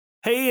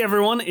Hey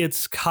everyone,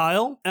 it's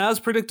Kyle. As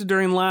predicted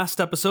during last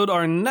episode,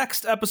 our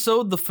next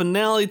episode, the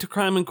finale to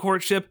Crime and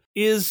Courtship,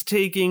 is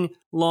taking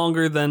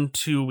longer than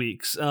 2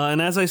 weeks.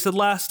 And as I said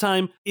last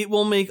time, it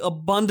will make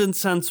abundant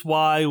sense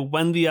why,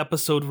 when the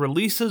episode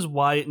releases,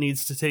 why it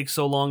needs to take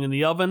so long in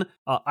the oven.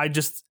 I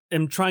just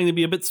am trying to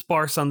be a bit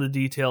sparse on the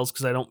details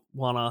because I don't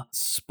want to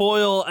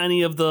spoil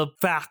any of the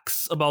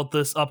facts about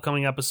this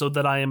upcoming episode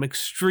that I am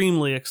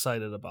extremely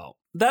excited about.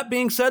 That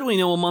being said, we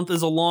know a month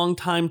is a long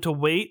time to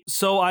wait,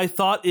 so I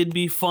thought it'd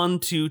be fun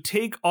to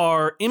take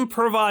our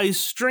improvised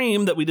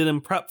stream that we did in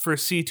prep for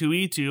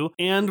C2E2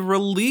 and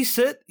release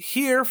it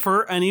here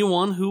for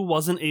anyone who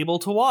wasn't able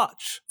to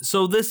watch.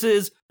 So this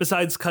is,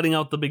 besides cutting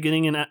out the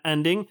beginning and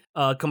ending,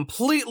 a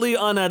completely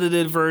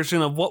unedited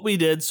version of what we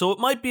did, so it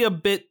might be a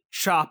bit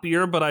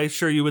choppier, but I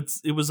assure you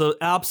it was an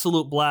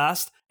absolute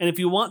blast. And if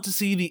you want to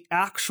see the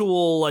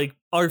actual,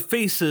 our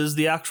faces,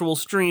 the actual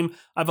stream,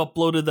 I've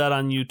uploaded that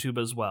on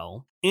YouTube as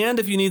well. And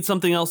if you need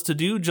something else to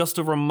do, just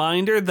a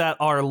reminder that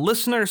our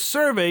listener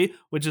survey,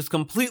 which is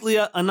completely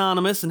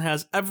anonymous and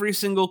has every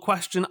single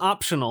question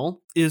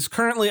optional, is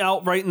currently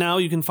out right now.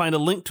 You can find a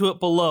link to it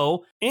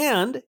below.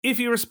 And if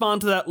you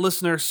respond to that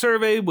listener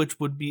survey, which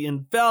would be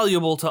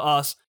invaluable to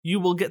us,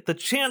 you will get the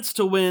chance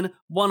to win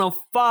one of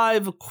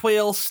 5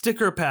 Quail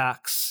sticker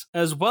packs,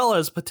 as well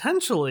as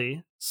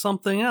potentially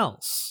something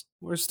else.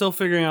 We're still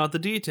figuring out the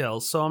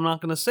details, so I'm not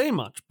going to say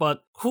much,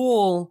 but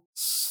cool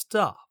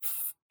stuff.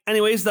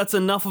 Anyways, that's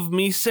enough of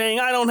me saying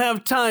I don't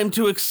have time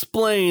to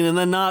explain and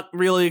then not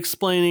really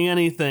explaining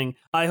anything.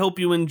 I hope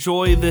you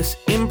enjoy this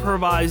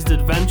improvised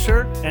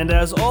adventure, and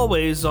as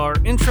always, our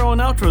intro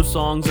and outro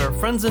songs are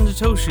Friends in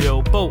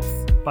Toshio, both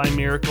by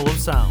Miracle of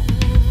Sound.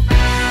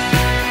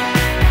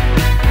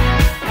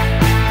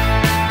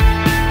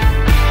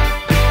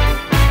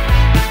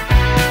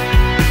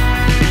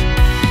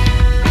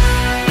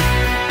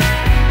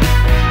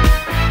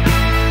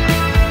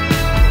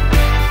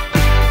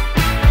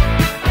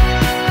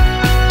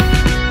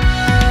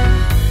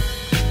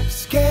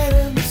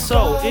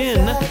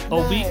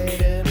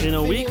 In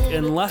a week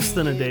and less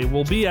than a day,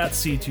 we'll be at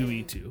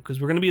C2E2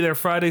 because we're going to be there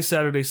Friday,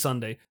 Saturday,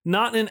 Sunday.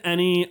 Not in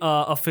any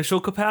official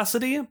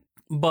capacity,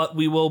 but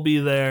we will be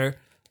there.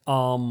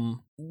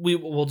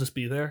 We'll just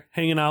be there,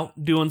 hanging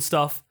out, doing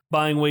stuff,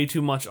 buying way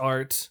too much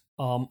art.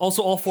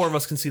 Also, all 4 of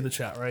us can see the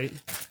chat, right?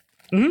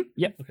 Mm-hmm.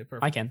 Yep. Okay,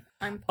 perfect. I can.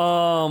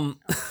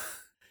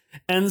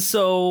 And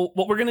so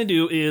what we're going to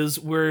do is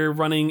we're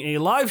running a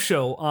live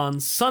show on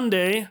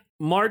Sunday,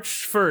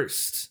 March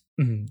 1st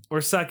or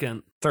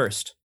 2nd.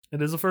 First.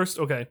 It is a first?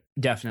 Okay.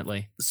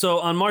 Definitely. So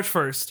on March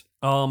 1st,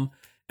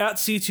 at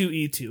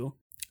C2E2.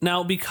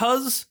 Now,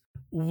 because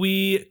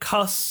we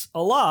cuss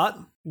a lot,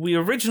 we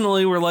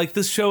originally were like,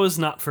 this show is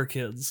not for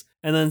kids.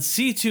 And then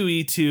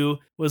C2E2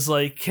 was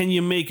like, can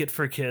you make it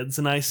for kids?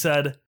 And I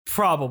said,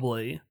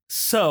 probably.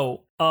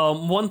 So,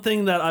 one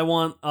thing that I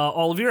want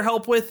all of your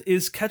help with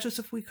is catch us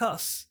if we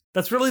cuss.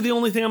 That's really the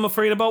only thing I'm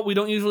afraid about. We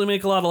don't usually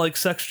make a lot of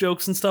sex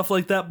jokes and stuff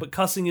like that, but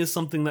cussing is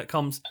something that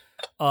comes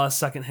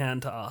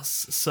secondhand to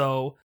us.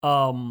 So,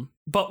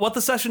 but what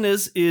the session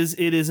is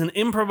it is an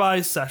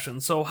improvised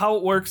session. So how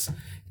it works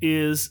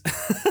is,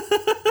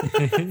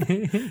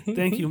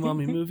 thank you,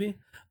 Mommy Movie.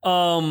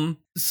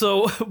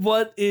 So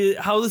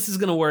how this is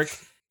going to work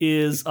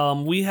is,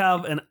 we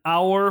have an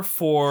hour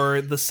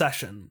for the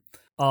session,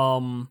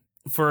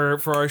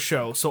 for our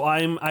show. So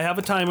I have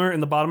a timer in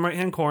the bottom right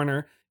hand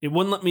corner. It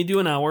wouldn't let me do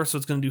an hour, so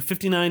it's going to do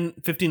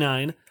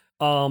 59:59.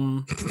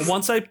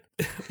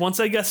 Once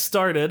I get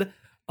started,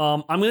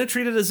 I'm going to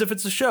treat it as if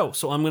it's a show.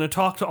 So I'm going to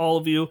talk to all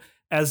of you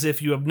as if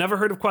you have never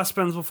heard of Quest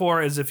Pens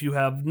before, as if you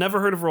have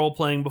never heard of role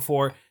playing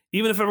before.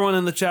 Even if everyone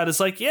in the chat is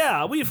like,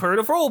 yeah, we've heard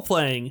of role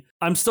playing,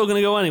 I'm still going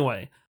to go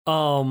anyway.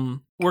 We're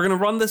going to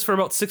run this for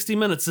about 60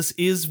 minutes. This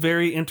is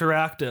very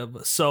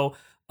interactive. So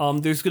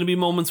there's going to be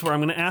moments where I'm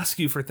going to ask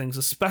you for things,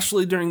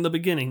 especially during the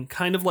beginning,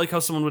 kind of like how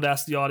someone would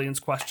ask the audience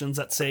questions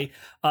at, say,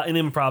 an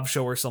improv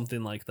show or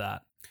something like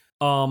that.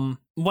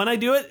 When I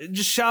do it,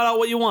 just shout out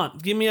what you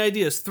want. Give me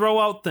ideas. Throw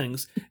out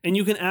things. And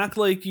you can act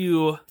like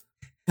you...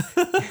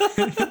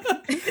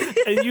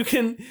 and you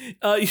can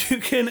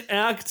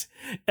act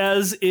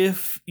as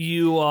if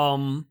you...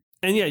 And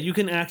yeah, you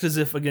can act as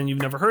if, again,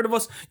 you've never heard of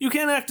us. You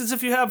can't act as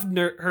if you have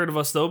heard of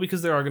us, though,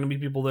 because there are going to be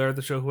people there at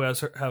the show who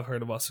have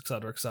heard of us,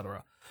 etc.,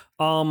 etc.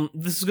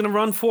 This is going to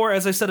run for,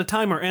 as I said, a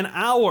timer, an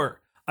hour.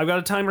 I've got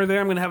a timer there.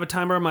 I'm going to have a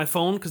timer on my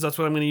phone because that's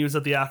what I'm going to use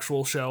at the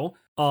actual show.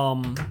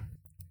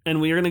 And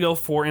we are going to go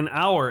for an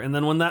hour. And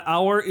then when that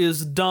hour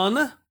is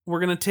done, we're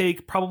going to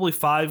take probably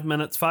 10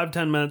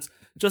 minutes,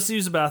 just to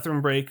use a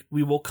bathroom break.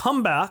 We will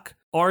come back.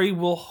 Ari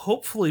will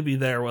hopefully be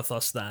there with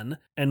us then.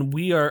 And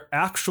we are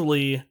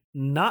actually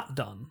not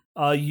done.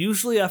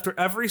 Usually after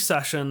every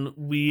session,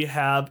 we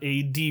have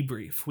a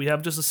debrief. We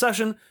have just a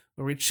session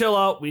where we chill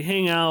out, we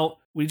hang out,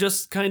 we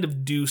just kind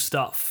of do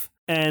stuff.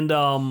 And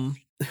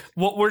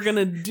what we're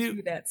gonna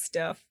do that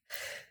stuff.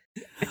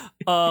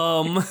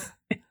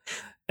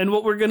 And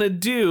what we're gonna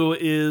do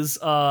is,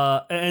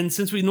 and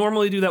since we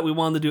normally do that, we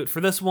wanted to do it for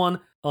this one.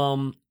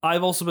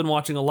 I've also been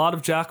watching a lot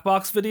of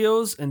Jackbox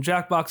videos, and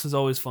Jackbox is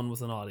always fun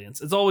with an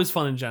audience. It's always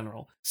fun in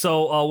general.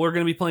 So we're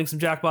going to be playing some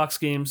Jackbox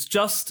games.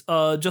 Just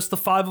the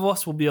 5 of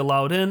us will be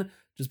allowed in,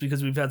 just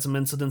because we've had some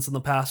incidents in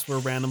the past where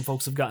random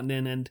folks have gotten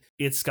in, and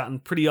it's gotten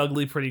pretty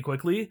ugly pretty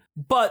quickly.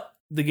 But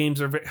the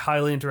games are very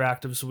highly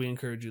interactive, so we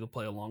encourage you to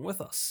play along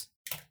with us,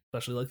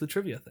 especially like the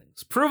trivia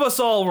things. Prove us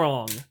all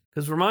wrong,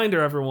 because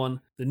reminder,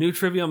 everyone, the new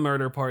Trivia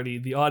Murder Party,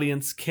 the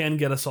audience can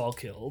get us all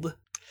killed.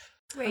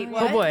 Wait, Oh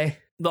what? boy.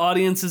 The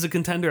audience is a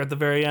contender at the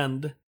very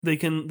end. They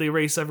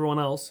race everyone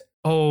else.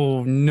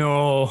 Oh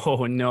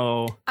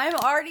no. I'm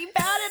already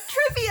bad at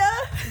trivia.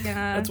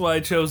 Yeah. That's why I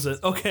chose it.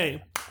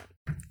 Okay.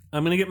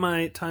 I'm going to get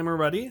my timer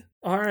ready.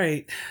 All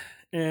right.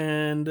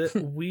 And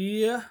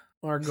we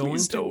are going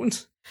Please to...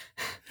 don't.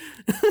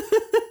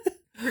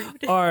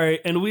 Rude. All right.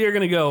 And we are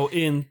going to go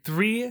in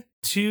 3,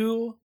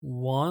 2,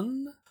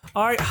 1.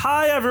 All right.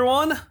 Hi,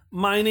 everyone.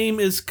 My name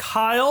is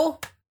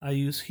Kyle. I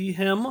use he,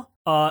 him.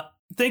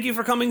 Thank you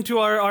for coming to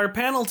our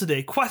panel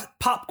today.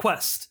 Pop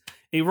Quest,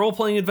 a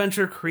role-playing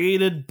adventure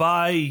created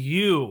by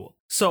you.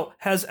 So,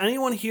 has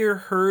anyone here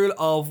heard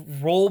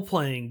of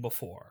role-playing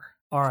before?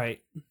 All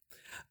right.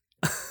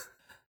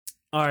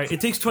 All right,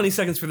 it takes 20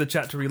 seconds for the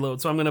chat to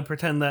reload, so I'm going to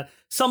pretend that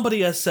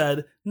somebody has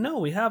said, no,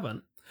 we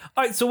haven't.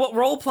 All right, so what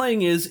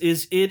role-playing is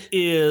it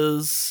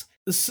is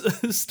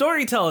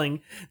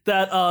storytelling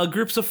that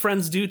groups of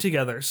friends do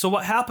together. So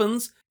what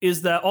happens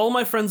is that all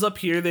my friends up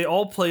here, they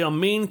all play a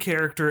main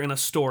character in a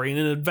story, in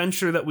an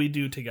adventure that we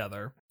do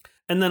together.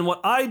 And then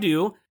what I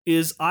do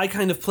is I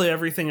kind of play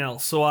everything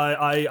else. So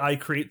I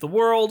create the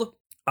world,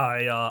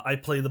 I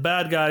play the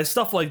bad guys,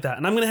 stuff like that.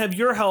 And I'm going to have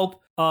your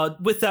help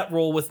with that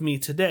role with me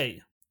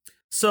today.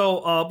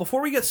 So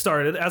before we get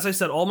started, as I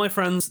said, all my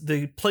friends,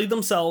 they play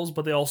themselves,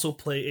 but they also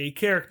play a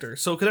character.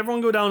 So could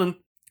everyone go down and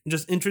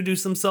just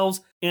introduce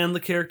themselves and the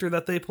character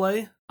that they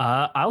play?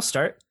 I'll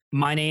start.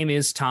 My name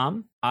is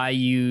Tom. I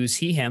use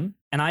he, him,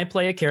 and I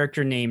play a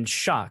character named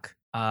Shock,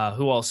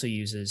 who also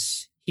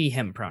uses he,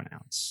 him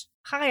pronouns.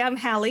 Hi, I'm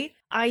Hallie.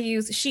 I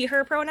use she,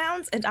 her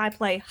pronouns, and I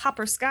play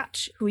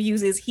Hopperscotch, who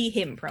uses he,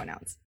 him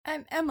pronouns.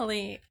 I'm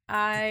Emily.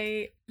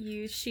 I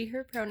use she,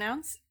 her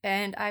pronouns,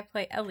 and I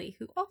play Ellie,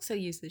 who also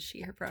uses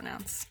she, her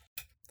pronouns.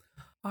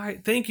 All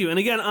right, thank you. And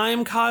again, I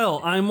am Kyle.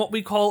 I'm what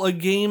we call a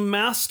game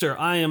master.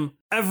 I am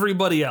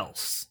everybody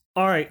else.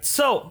 All right,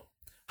 so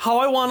how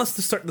I want us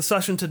to start the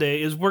session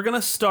today is we're going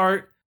to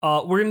start,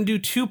 we're going to do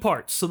 2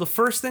 parts. So the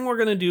first thing we're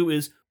going to do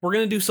is we're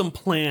going to do some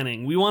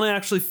planning. We want to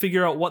actually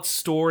figure out what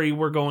story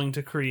we're going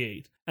to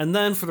create. And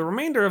then for the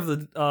remainder of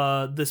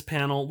the this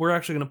panel, we're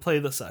actually going to play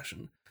the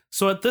session.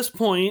 So at this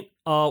point,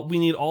 we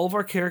need all of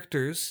our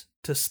characters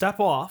to step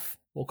off.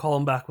 We'll call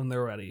them back when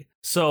they're ready.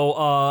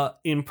 So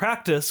in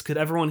practice, could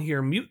everyone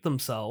here mute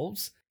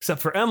themselves,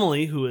 except for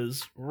Emily, who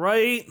is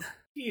right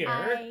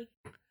here,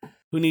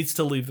 who needs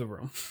to leave the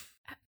room.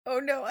 Oh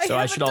no, So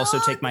I have should a also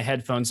dog! take my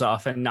headphones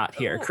off and not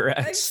hear, Oh, correct?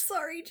 I'm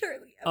sorry,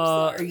 Charlie. I'm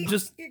sorry.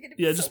 Just You're gonna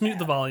be yeah, so just mute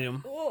the bad.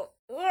 volume. Oh,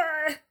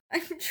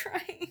 I'm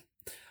trying.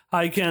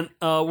 Hi, Kent.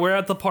 We're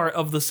at the part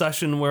of the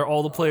session where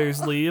all the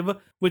players leave,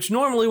 which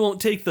normally won't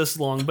take this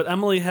long, but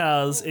Emily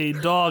has a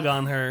dog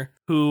on her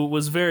who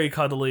was very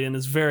cuddly and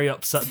is very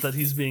upset that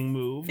he's being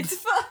moved. It's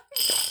fine.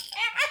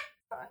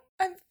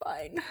 I'm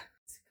fine.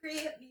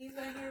 Scream at me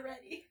when you're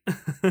ready.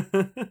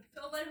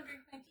 Don't let him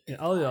drink my tea. Yeah,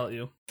 I'll yell at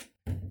you.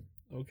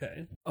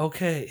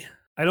 Okay.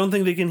 I don't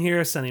think they can hear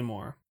us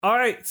anymore. All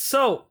right,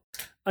 so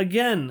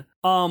again,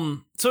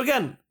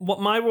 what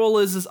my role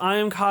is I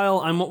am Kyle.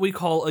 I'm what we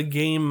call a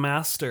game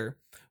master.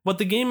 What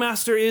the game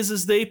master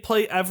is they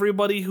play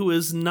everybody who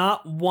is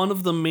not one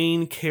of the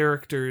main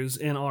characters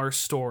in our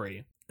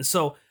story.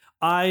 So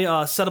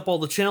I set up all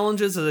the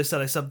challenges. As I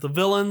said, I set up the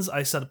villains,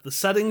 I set up the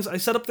settings, I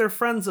set up their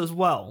friends as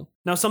well.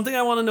 Now, something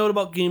I want to note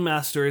about Game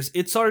Master is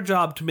it's our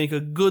job to make a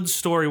good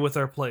story with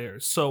our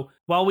players. So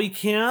while we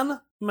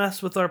can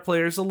mess with our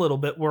players a little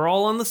bit, we're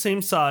all on the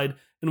same side,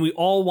 and we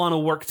all want to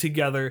work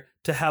together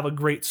to have a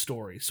great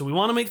story. So we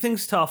want to make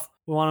things tough.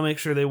 We want to make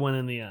sure they win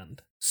in the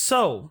end.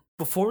 So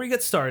before we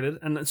get started,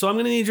 and so I'm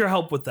going to need your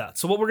help with that.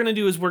 So what we're going to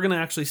do is we're going to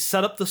actually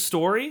set up the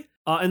story.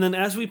 And then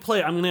as we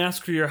play, I'm going to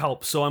ask for your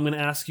help. So I'm going to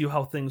ask you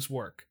how things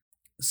work.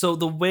 So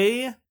the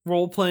way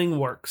role-playing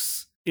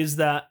works is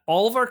that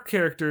all of our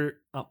character...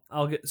 I'm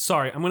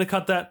going to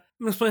cut that.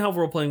 I'm going to explain how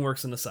role-playing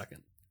works in a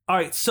second. All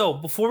right, so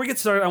before we get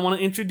started, I want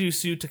to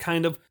introduce you to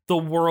kind of the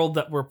world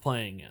that we're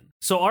playing in.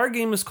 So our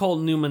game is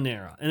called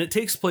Numenera, and it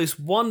takes place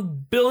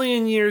 1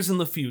 billion years in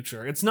the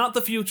future. It's not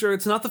the future.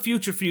 It's not the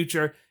future.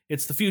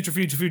 It's the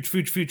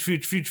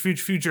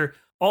future,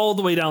 all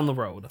the way down the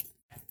road.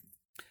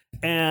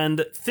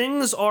 And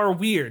things are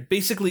weird.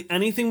 Basically,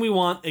 anything we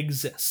want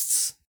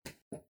exists.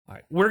 All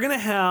right, we're gonna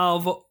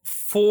have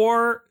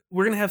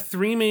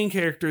 3 main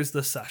characters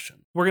this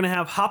session. We're gonna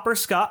have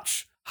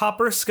Hopperscotch.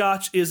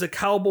 Hopperscotch is a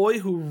cowboy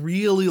who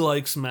really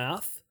likes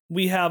math.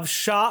 We have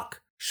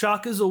Shock.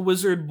 Shock is a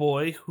wizard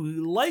boy who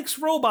likes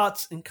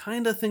robots and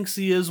kind of thinks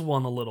he is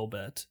one a little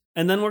bit.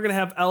 And then we're going to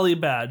have Ellie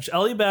Badge.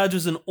 Ellie Badge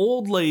is an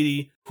old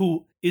lady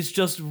who is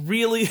just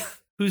really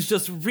who's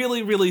just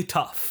really, really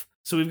tough.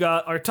 So we've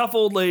got our tough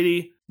old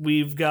lady,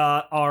 we've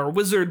got our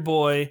wizard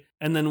boy,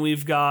 and then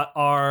we've got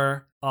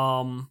our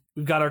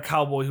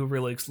cowboy who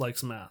really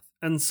likes math.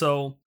 And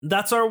so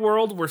that's our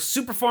world. We're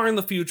super far in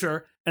the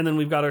future, and then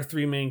we've got our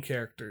 3 main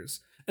characters.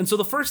 And so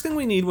the first thing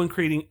we need when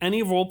creating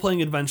any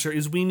role-playing adventure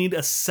is we need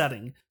a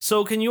setting.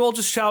 So can you all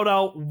just shout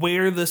out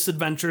where this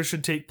adventure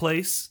should take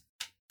place?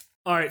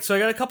 All right, so I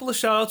got a couple of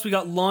shout-outs. We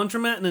got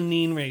Laundromat and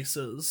Anine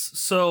races.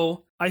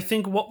 So I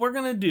think what we're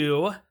going to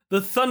do, the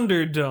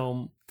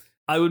Thunderdome.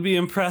 I would be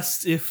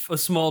impressed if a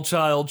small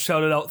child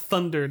shouted out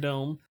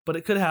Thunderdome, but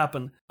it could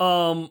happen.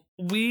 So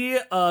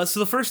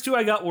the first 2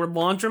 I got were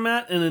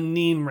Laundromat and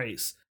Anine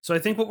race. So I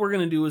think what we're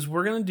going to do is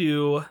we're going to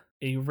do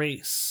a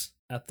race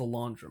at the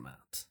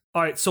laundromat.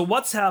 All right, so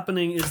what's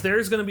happening is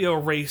there's going to be a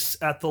race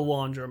at the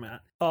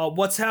laundromat.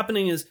 What's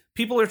happening is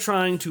people are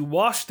trying to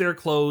wash their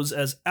clothes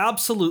as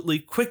absolutely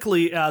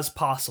quickly as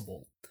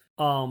possible.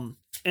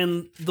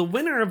 And the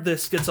winner of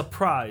this gets a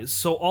prize.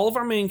 So all of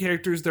our main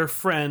characters, their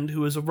friend,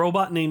 who is a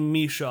robot named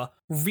Misha,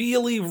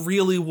 really,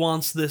 really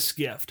wants this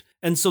gift.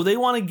 And so they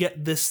want to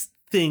get this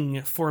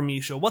thing for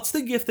Misha. What's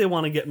the gift they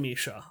want to get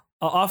Misha?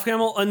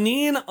 Off-camel,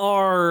 Anine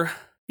are...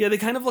 Yeah, they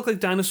kind of look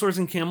like dinosaurs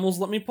and camels.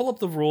 Let me pull up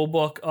the rule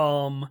book.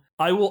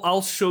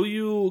 I'll show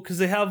you, because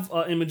they have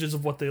images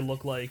of what they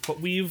look like,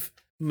 but we've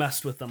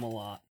messed with them a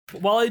lot.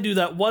 But while I do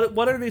that,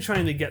 what are they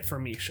trying to get for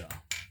Misha?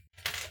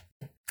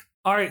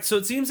 All right, so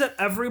it seems that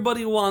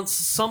everybody wants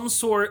some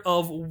sort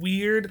of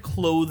weird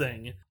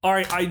clothing. All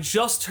right, I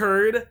just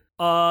heard,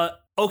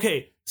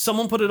 okay,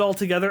 someone put it all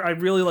together. I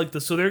really like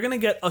this. So they're going to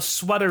get a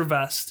sweater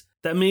vest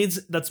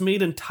that's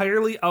made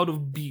entirely out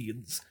of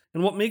beads.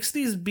 And what makes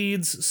these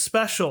beads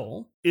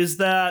special is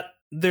that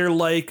they're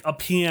like a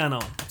piano.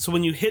 So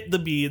when you hit the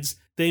beads,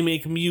 they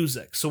make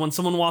music. So when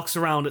someone walks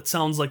around, it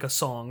sounds like a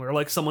song or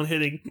like someone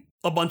hitting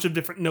a bunch of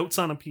different notes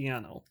on a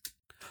piano.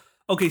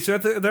 Okay, so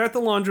they're at the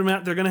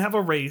laundromat. They're going to have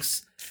a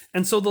race.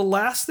 And so the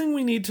last thing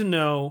we need to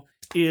know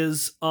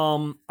is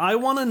I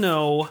want to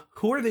know,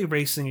 who are they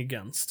racing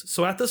against?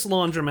 So at this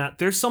laundromat,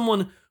 there's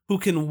someone who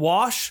can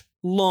wash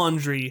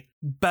laundry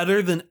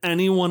better than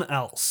anyone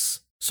else.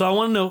 So I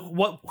want to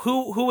know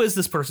who is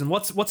this person?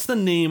 What's the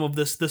name of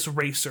this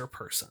racer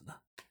person?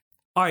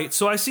 All right,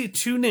 so I see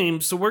 2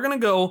 names. So we're going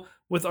to go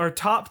with our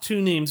top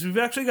 2 names. We've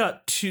actually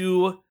got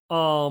 2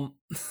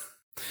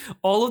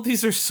 all of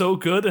these are so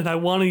good and I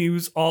want to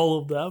use all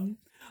of them.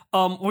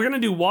 We're going to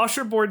do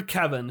Washerboard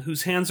Kevin,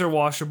 whose hands are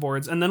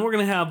washerboards, and then we're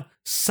going to have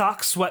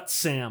Sock Sweat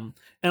Sam,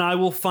 and I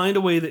will find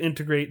a way to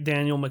integrate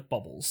Daniel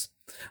McBubbles.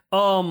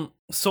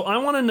 So I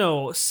want to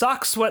know not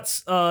Sock Sweat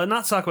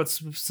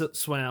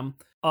Swam.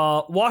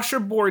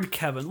 Washerboard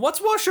Kevin. What's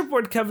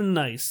Washerboard Kevin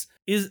nice?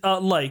 Is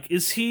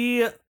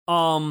he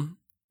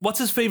what's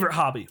his favorite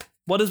hobby?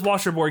 What does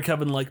Washerboard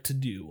Kevin like to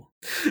do?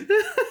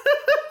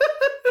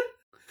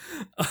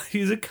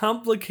 He's a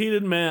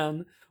complicated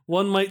man.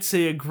 One might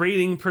say a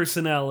grating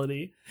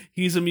personality.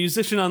 He's a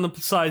musician on the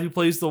side who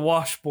plays the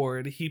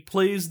washboard. He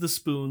plays the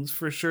spoons,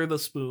 for sure the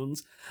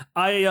spoons.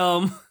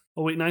 Oh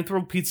wait, Ninth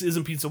World Pizza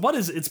isn't pizza. What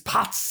is it? It's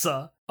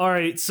pazza. All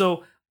right,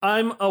 so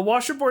I'm a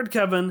Washerboard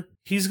Kevin.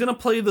 He's going to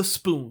play the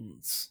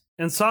spoons.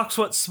 And Sock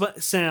Sweat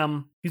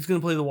Sam, he's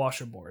going to play the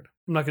washerboard.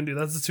 I'm not going to do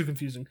that. That's too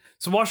confusing.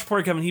 So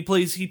Washerboard Kevin, he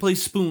plays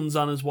spoons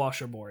on his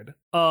washerboard.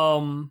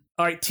 All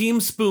right,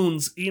 Team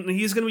Spoons.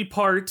 He's going to be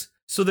part.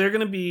 So they're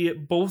going to be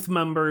both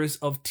members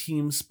of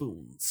Team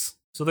Spoons.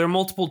 So there are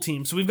multiple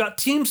teams. So we've got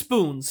Team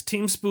Spoons.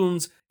 Team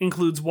Spoons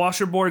includes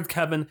Washerboard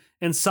Kevin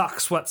and Sock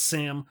Sweat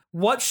Sam.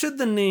 What should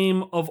the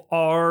name of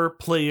our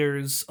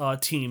players'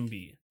 team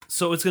be?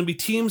 So it's going to be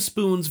Team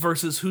Spoons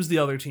versus who's the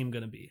other team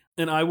going to be?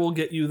 And I will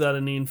get you that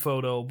Anine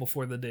photo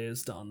before the day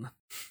is done.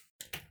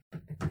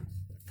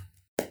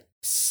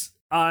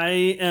 I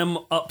am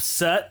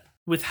upset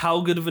with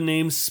how good of a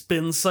name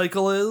Spin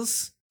Cycle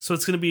is. So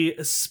it's going to be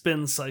a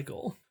Spin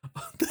Cycle.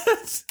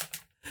 That's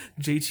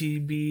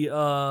JTB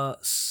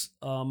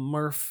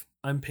Murph.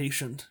 I'm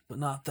patient, but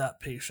not that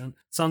patient.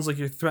 Sounds like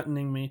you're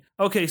threatening me.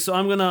 Okay, so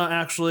I'm gonna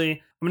ask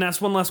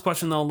one last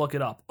question, then I'll look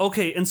it up.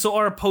 Okay, and so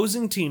our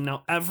opposing team,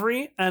 now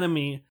every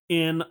enemy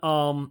in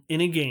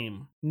a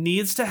game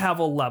needs to have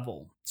a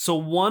level. So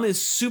 1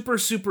 is super,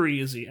 super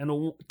easy,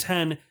 and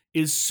 10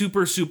 is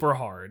super, super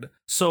hard.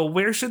 So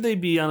where should they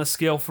be on a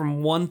scale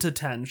from 1 to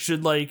 10?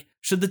 Should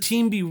the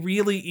team be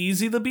really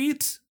easy to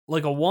beat?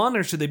 Like a 1,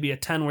 or should they be a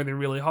 10 where they're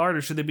really hard,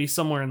 or should they be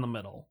somewhere in the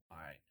middle?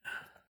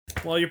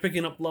 While you're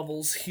picking up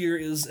levels, here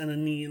is an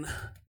Anine.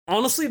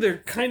 Honestly, they're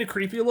kind of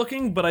creepy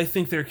looking, but I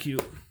think they're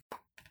cute.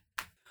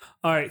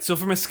 All right, so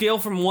from a scale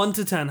from 1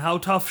 to 10, how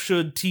tough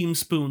should Team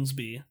Spoons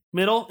be?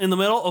 Middle? In the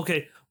middle?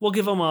 Okay, we'll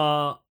give them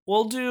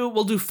we'll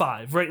do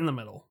 5, right in the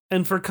middle.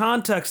 And for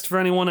context, for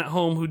anyone at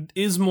home who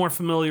is more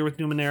familiar with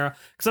Numenera,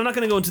 because I'm not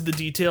going to go into the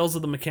details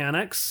of the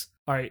mechanics.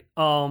 All right,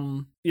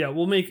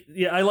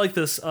 I like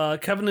this.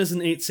 Kevin is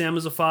an 8, Sam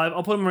is a 5.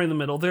 I'll put them right in the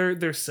middle.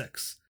 They're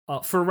 6.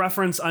 For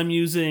reference, I'm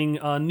using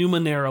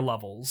Numenera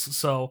levels.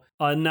 So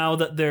now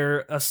that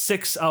they're a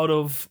 6 out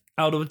of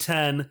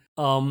 10,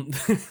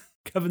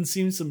 Kevin's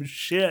seen some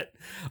shit.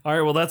 All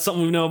right, well, that's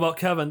something we know about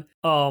Kevin.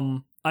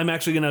 I'm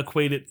actually going to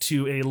equate it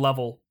to a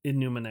level in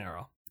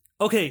Numenera.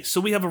 Okay, so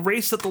we have a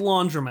race at the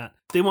laundromat.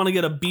 They want to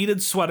get a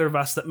beaded sweater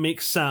vest that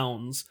makes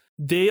sounds.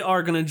 They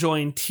are going to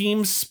join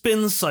Team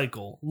Spin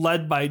Cycle,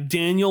 led by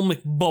Daniel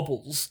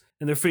McBubbles,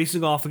 and they're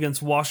facing off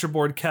against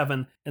Washerboard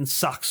Kevin and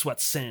Sock Sweat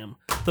Sam,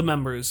 the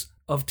members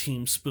of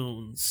Team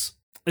Spoons.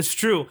 It's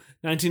true,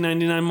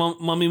 1999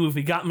 Mummy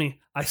movie got me.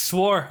 I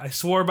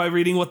swore by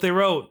reading what they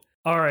wrote.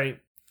 All right,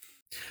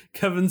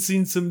 Kevin's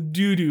seen some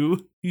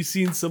doo-doo. He's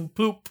seen some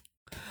poop.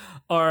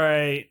 All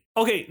right.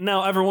 Okay,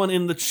 now everyone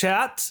in the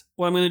chat,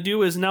 what I'm going to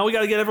do is now we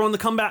got to get everyone to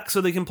come back so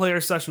they can play our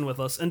session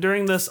with us. And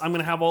during this, I'm going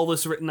to have all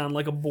this written on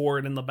like a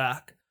board in the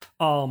back.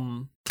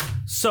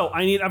 So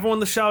I need everyone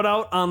to shout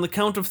out on the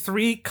count of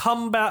 3,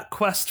 Combat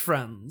Quest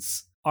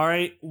Friends. All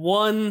right,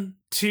 1,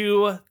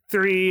 2,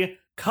 3,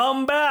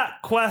 come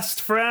back, Quest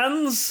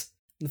Friends.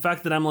 The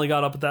fact that Emily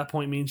got up at that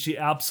point means she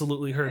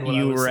absolutely heard what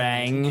I was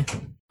saying. Rang.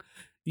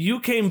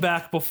 You came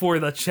back before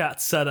the chat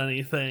said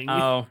anything.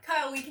 Oh,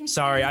 Kyle, we can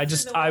sorry. I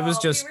was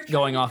just We were trying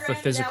going to off the drag it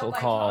out physical by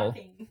call.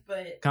 talking,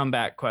 but Come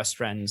back, Quest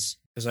Friends,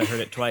 because I heard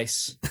it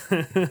twice.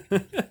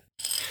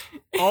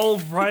 All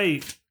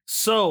right.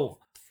 So,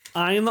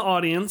 I in the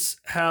audience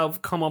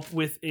have come up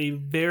with a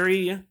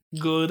very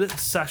good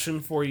session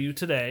for you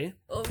today.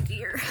 Oh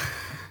dear.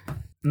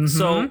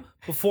 So,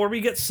 before we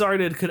get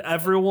started, could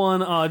everyone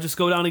just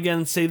go down again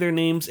and say their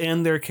names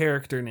and their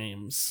character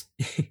names?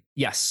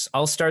 Yes,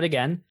 I'll start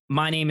again.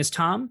 My name is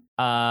Tom.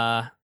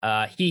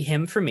 He,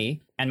 him for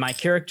me, and my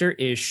character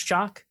is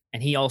Shock,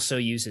 and he also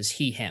uses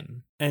he,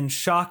 him. And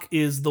Shock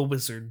is the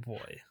wizard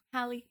boy.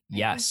 Hallie.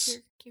 Yes.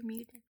 You're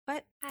muted.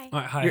 What? Hi. All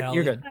right, hi, You're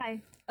Allie. good.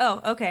 Hi.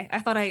 Oh, okay. I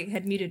thought I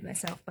had muted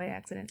myself by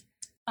accident.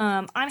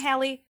 I'm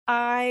Hallie.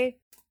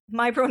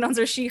 My pronouns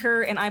are she,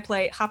 her, and I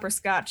play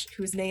Hopperscotch,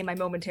 whose name I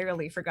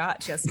momentarily forgot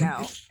just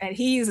now. And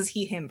he uses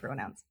he, him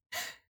pronouns.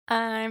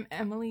 I'm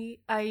Emily.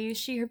 I use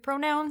she, her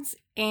pronouns,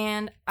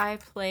 and I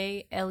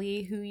play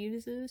Ellie, who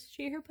uses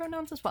she, her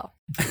pronouns as well.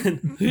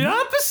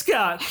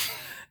 Hopperscotch!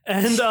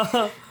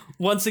 And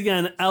once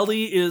again,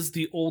 Ellie is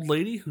the old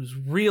lady who's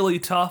really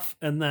tough,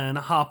 and then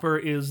Hopper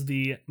is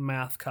the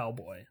math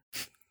cowboy.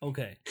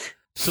 Okay,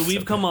 so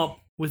we've come up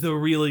with a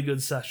really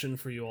good session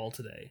for you all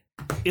today.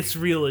 It's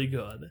really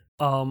good.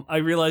 I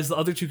realized the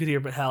other two could hear,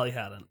 but Hallie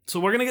hadn't. So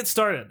we're gonna get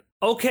started.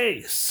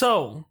 Okay,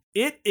 so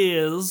it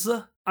is,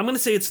 I'm gonna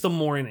say it's the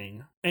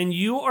morning, and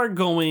you are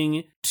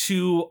going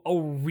to a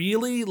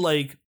really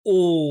like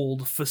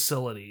old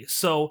facility.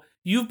 So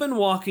you've been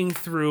walking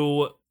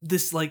through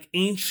this like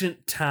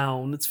ancient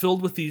town. It's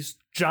filled with these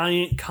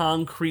giant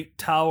concrete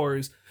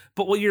towers.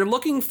 But what you're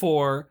looking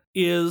for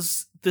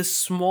is this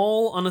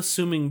small,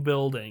 unassuming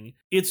building.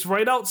 It's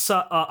right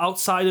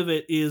outside of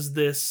it is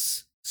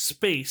this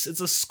space. It's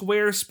a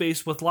square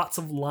space with lots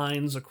of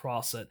lines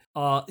across it.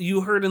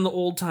 You heard in the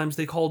old times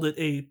they called it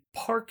a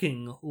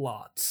parking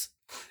lot.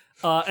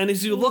 And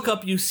as you look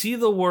up, you see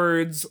the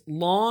words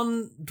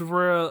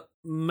laundromat.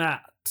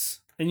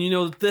 And you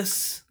know that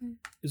this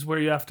is where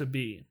you have to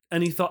be.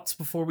 Any thoughts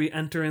before we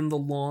enter in the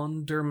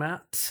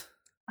laundromat?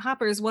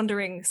 Hopper's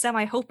wondering,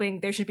 semi-hoping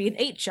there should be an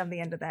H on the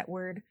end of that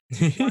word.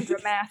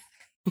 Laundromat.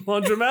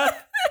 Laundromat?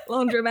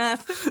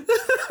 Laundromat.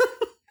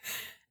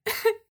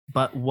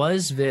 But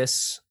was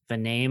this the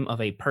name of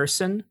a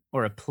person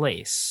or a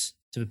place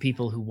to the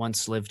people who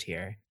once lived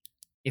here?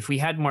 If we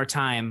had more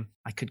time,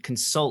 I could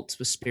consult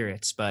with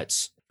spirits,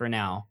 but for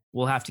now,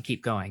 we'll have to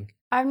keep going.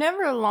 I've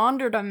never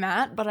laundered a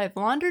mat, but I've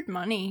laundered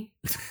money.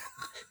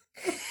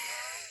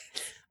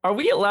 Are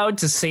we allowed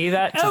to say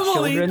that to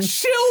Emily, children?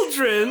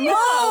 children!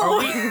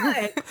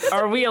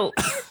 Are we?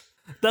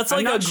 That's I'm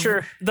like not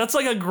sure. That's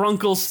like a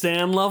Grunkle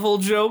Stan level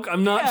joke.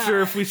 I'm not Yeah.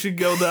 sure if we should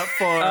go that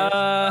far.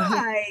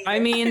 I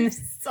mean,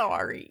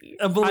 Sorry.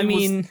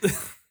 Emily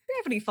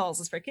Gravity Falls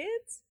is for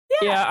kids.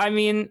 yeah. I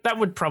mean, that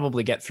would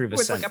probably get through the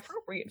It's like censors.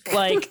 appropriate for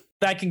Like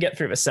that can get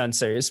through the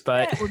censors,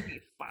 but that would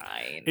be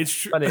fine. it's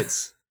true. but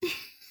it's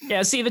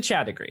yeah. See, the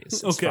chat agrees.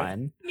 It's Okay.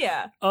 fine.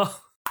 Yeah.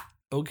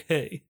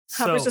 Okay.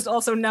 Hopper's So, just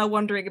also now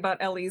wondering about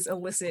Ellie's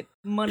illicit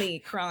money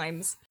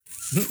crimes.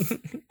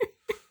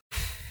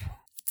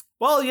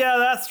 well, yeah,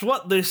 that's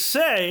what they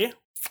say.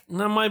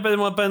 That might have been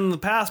what been in the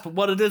past, but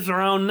what it is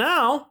around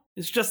now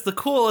is just the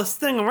coolest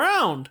thing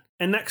around.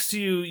 And next to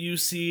you, you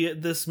see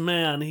this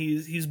man.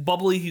 He's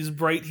bubbly, he's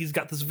bright, he's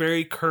got this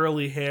very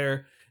curly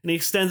hair, and he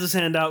extends his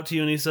hand out to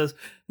you and he says,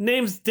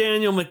 "Name's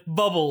Daniel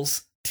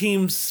McBubbles,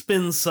 Team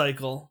Spin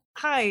Cycle."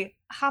 Hi,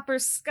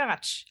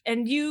 Hopperscotch.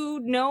 And you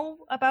know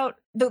about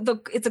the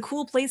it's a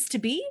cool place to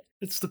be?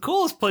 It's the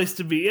coolest place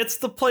to be. It's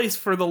the place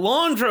for the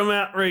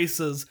laundromat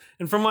races.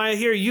 And from what I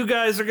hear, you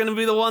guys are going to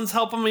be the ones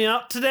helping me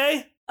out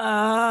today?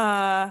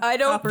 I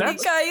don't Hopper-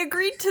 think I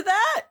agreed to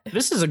that.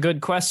 This is a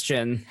good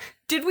question,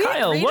 Did we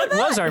Kyle. agree What to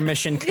that? was our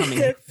mission coming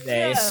here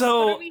today? Yeah,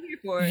 So, what are we here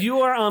for?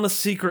 You are on a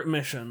secret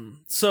mission.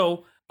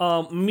 So,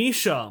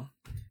 Misha,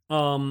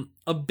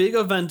 a big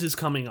event is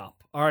coming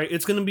up. All right,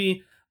 it's going to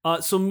be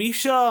so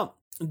Misha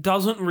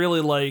doesn't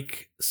really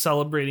like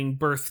celebrating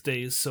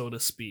birthdays, so to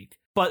speak.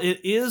 but it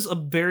is a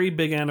very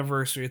big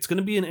anniversary. It's going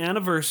to be an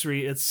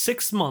anniversary. It's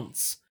 6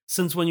 months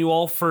since when you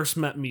all first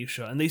met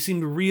Misha, and they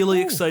seemed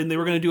really excited. They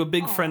were going to do a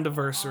big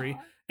friend-iversary,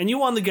 and you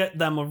wanted to get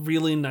them a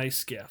really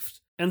nice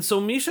gift. And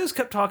so Misha's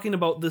kept talking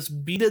about this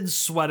beaded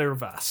sweater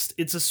vest.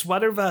 It's a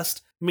sweater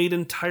vest made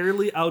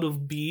entirely out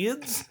of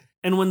beads,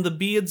 and when the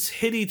beads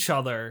hit each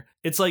other,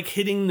 it's like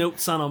hitting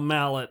notes on a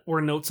mallet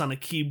or notes on a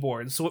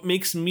keyboard. So it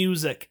makes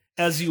music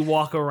as you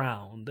walk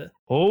around.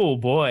 Oh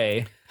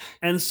boy.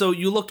 And so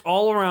you looked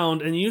all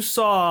around and you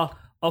saw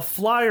a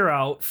flyer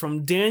out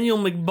from Daniel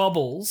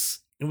McBubbles.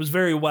 It was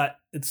very wet.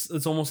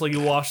 It's almost like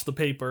you washed the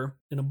paper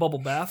in a bubble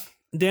bath.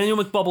 Daniel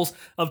McBubbles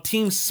of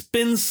Team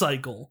Spin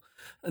Cycle.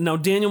 Now,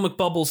 Daniel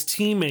McBubbles'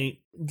 teammate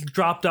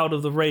dropped out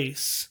of the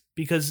race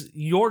because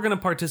you're going to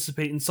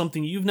participate in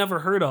something you've never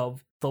heard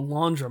of, the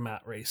laundromat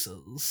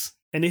races.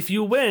 And if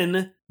you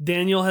win,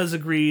 Daniel has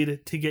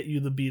agreed to get you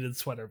the beaded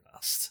sweater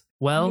vest.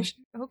 Well,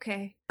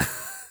 Okay.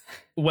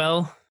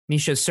 well,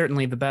 Misha's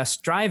certainly the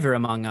best driver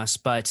among us,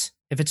 but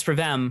if it's for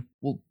them,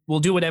 we'll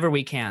do whatever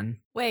we can.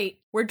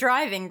 Wait, we're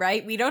driving,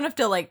 right? We don't have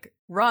to, like,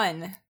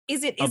 run.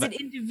 Is it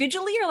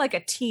individually or like a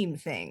team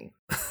thing?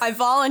 I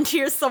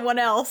volunteer someone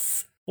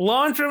else.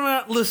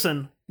 Laundromat,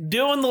 listen,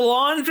 doing the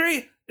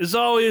laundry is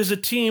always a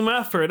team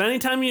effort.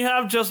 Anytime you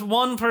have just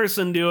one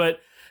person do it,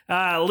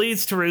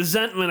 leads to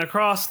resentment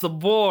across the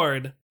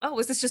board. Oh,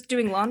 is this just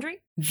doing laundry?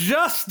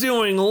 Just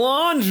doing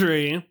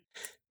laundry?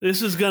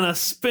 This is gonna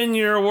spin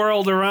your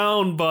world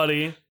around,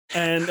 buddy.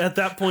 And at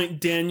that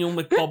point, Daniel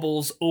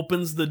McBubbles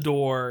opens the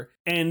door,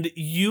 and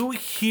you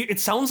hear,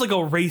 it sounds like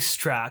a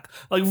racetrack,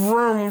 like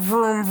vroom,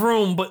 vroom,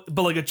 vroom, but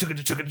like a chugga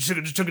chugga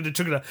chugga chugga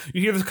chugga.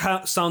 You hear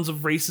the sounds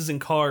of races and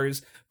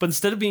cars, but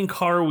instead of being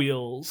car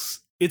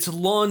wheels, it's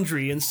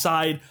laundry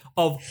inside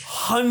of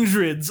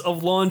hundreds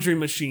of laundry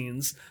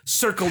machines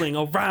circling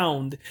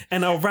around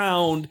and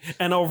around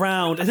and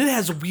around. And it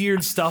has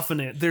weird stuff in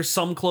it. There's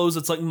some clothes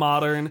that's like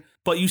modern,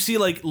 but you see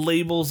like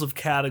labels of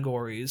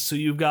categories. So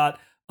you've got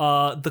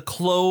the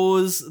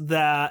clothes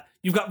that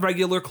you've got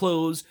regular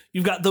clothes.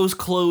 You've got those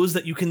clothes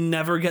that you can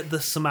never get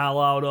the smell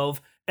out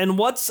of. And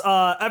what's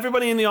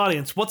everybody in the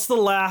audience? What's the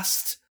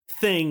last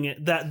thing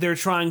that they're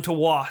trying to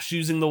wash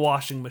using the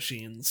washing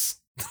machines?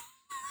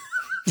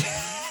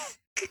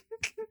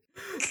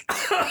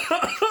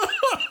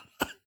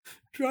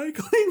 Dry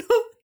clean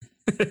up.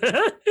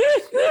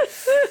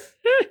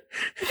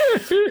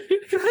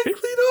 Dry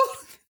clean up.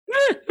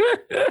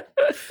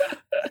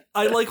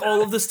 I like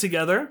all of this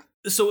together.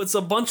 So it's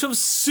a bunch of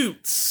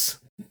suits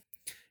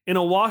in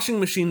a washing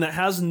machine that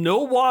has no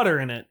water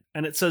in it,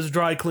 and it says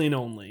dry clean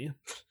only.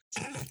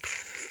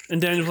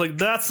 And Daniel's like,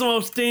 that's the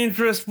most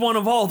dangerous one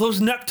of all. Those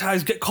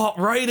neckties get caught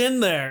right in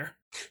there.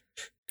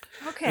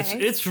 Okay.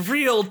 It's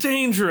real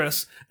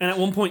dangerous. And at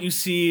one point you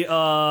see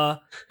a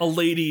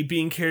lady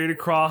being carried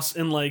across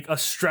in like a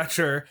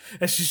stretcher,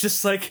 and she's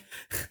just like,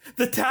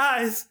 the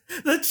ties,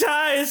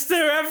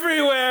 they're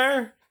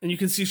everywhere. And you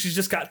can see she's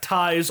just got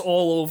ties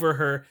all over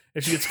her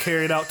as she gets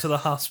carried out to the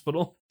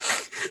hospital.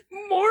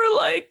 More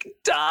like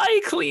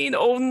die clean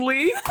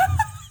only.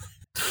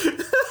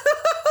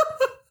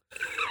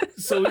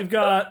 So we've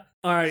got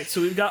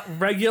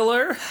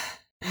regular,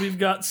 we've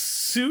got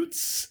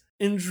suits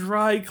and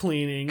dry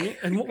cleaning.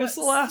 And what was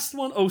the last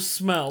one? Oh,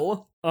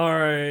 smell. All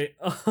right.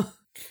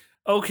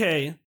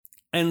 Okay.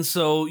 And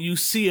so you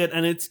see it,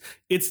 and it's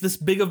this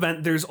big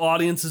event. There's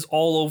audiences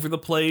all over the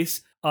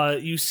place.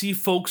 You see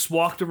folks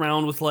walked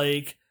around with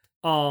like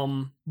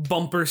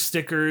bumper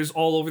stickers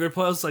all over their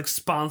place, like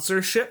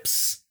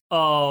sponsorships.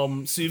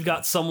 So you've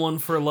got someone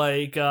for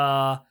like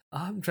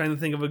I'm trying to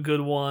think of a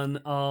good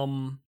one.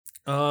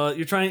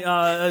 You're trying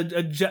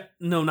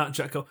not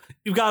Jetco.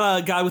 You've got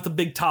a guy with a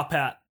big top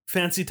hat,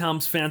 Fancy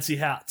Tom's Fancy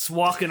Hats,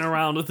 walking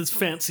around with his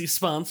fancy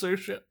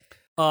sponsorship.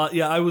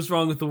 Yeah, I was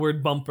wrong with the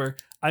word bumper.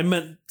 I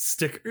meant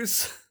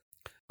stickers.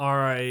 All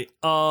right.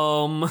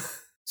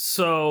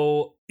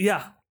 So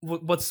yeah,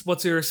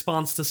 what's your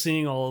response to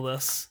seeing all of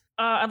this?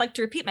 I'd like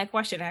to repeat my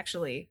question,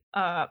 actually.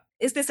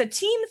 Is this a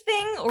team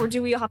thing, or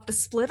do we all have to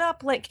split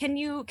up? Like, can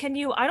you,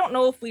 I don't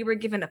know if we were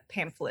given a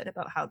pamphlet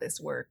about how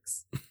this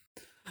works.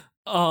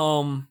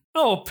 Oh,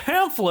 a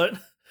pamphlet?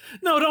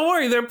 No, don't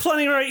worry, there are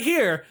plenty right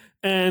here.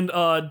 And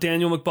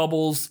Daniel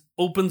McBubbles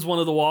opens one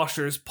of the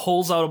washers,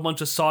 pulls out a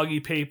bunch of soggy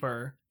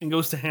paper, and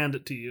goes to hand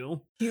it to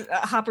you.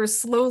 Hopper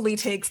slowly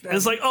takes them. And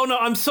it's like, oh no,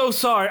 I'm so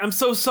sorry.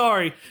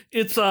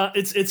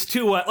 It's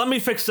too wet. Let me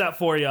fix that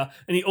for you.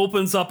 And he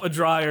opens up a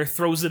dryer,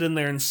 throws it in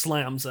there, and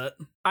slams it.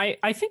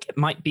 I think it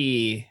might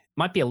be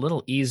a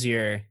little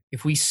easier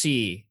if we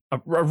see a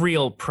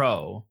real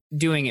pro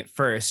doing it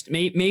first.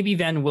 Maybe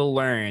then we'll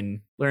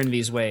learn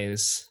these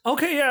ways.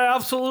 Okay, yeah,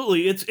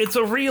 absolutely. It's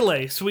a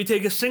relay. So we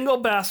take a single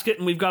basket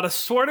and we've got to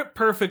sort it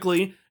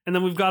perfectly, and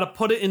then we've got to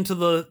put it into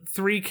the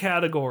 3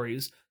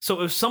 categories.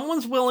 So if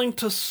someone's willing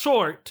to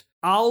sort,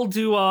 I'll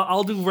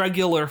do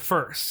regular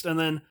first, and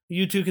then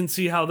you all can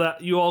see how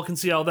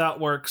that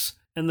works,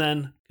 and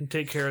then can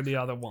take care of the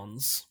other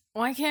ones.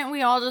 Why can't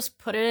we all just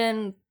put it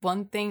in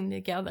one thing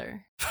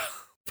together?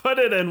 Put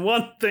it in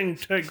one thing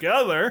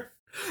together?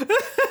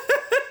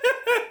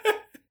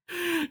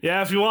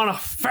 Yeah, if you want to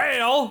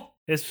fail,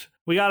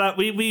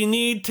 we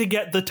need to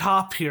get the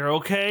top here,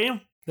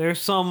 okay? There's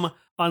some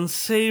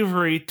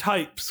unsavory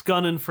types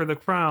gunning for the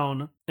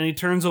crown. And he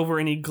turns over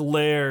and he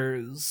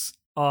glares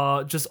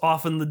just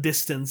off in the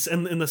distance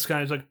and in the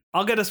sky. He's like,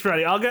 I'll get us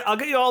ready. I'll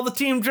get you all the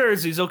team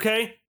jerseys,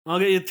 okay? I'll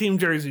get you team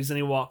jerseys. And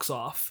he walks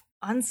off.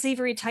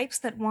 Unsavory types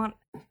that want...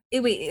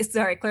 Wait,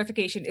 sorry,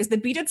 clarification. Is the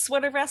beaded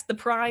sweater vest the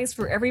prize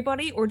for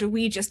everybody, or do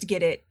we just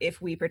get it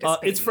if we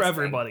participate? It's for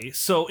everybody.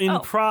 So in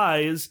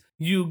prize,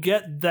 you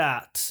get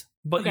that,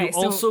 but you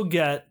also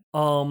get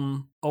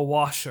a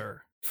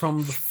washer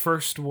from the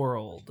first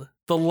world.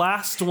 The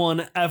last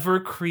one ever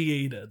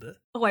created.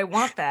 Oh, I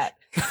want that.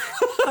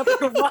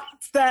 Hubbard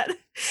wants that.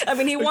 I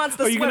mean, he wants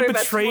the sweater vest. Are you going to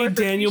betray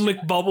Daniel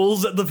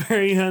McBubbles at the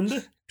very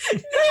end?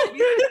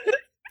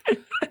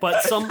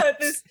 But some...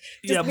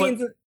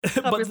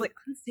 Hubbard's like,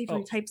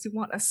 unsavory types who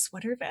want a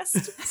sweater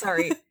vest?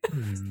 Sorry.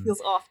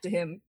 Feels off to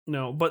him.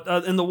 No, but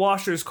and the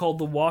washer is called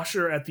the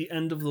washer at the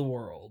end of the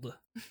world.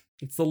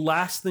 It's the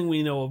last thing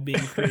we know of being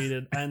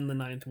created in the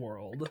ninth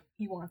world.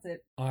 He wants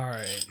it. All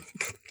right.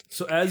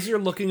 So as you're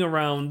looking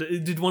around,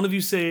 did one of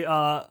you say,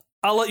 I'll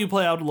let you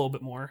play out a little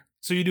bit more.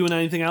 So you doing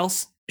anything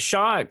else?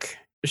 Shock,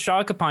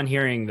 upon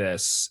hearing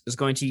this, is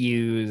going to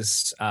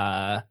use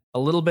a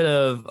little bit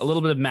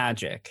of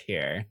magic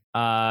here.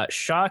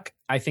 Shock,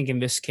 I think in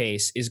this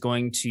case, is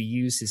going to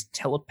use his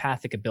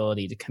telepathic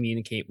ability to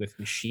communicate with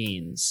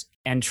machines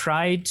and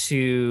try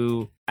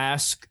to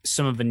ask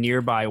some of the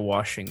nearby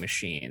washing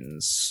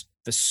machines,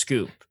 the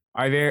Scoop,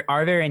 are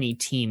there any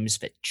teams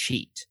that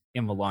cheat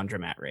in the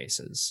laundromat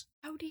races?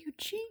 How do you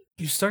cheat?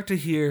 You start to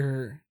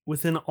hear,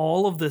 within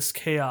all of this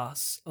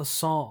chaos, a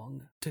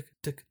song.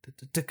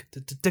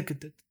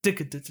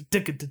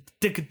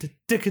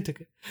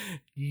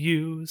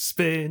 You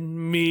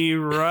spin me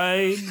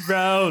right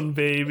round,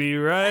 baby,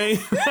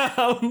 right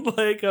round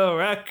like a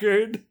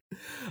record.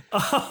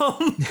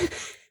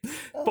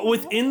 But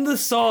within the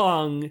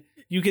song,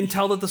 you can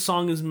tell that the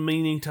song is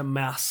meaning to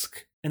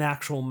mask an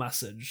actual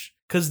message.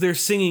 Because they're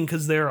singing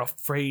because they're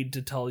afraid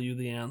to tell you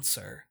the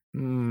answer.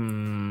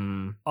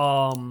 And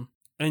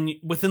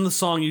within the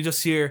song, you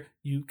just hear,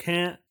 you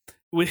can't...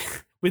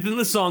 Within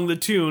the song, the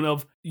tune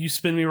of You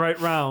Spin Me Right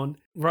Round,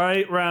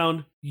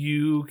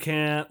 you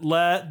can't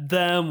let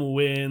them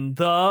win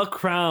the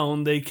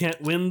crown. They can't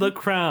win the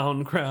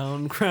crown.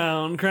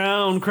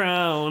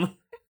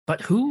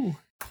 But who?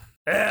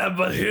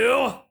 But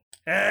who?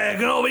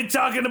 Gonna be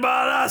talking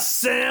about us,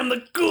 Sam,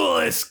 the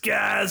coolest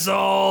guys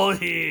all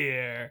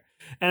here.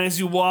 And as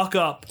you walk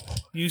up,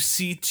 you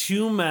see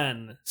two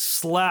men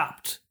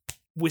slapped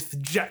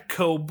with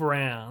Jetco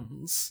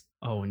brands.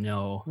 Oh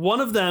no. One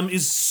of them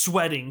is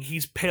sweating.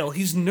 He's pale.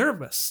 He's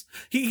nervous.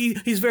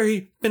 He's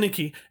very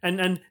finicky.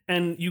 And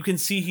you can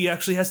see he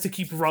actually has to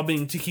keep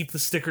rubbing to keep the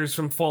stickers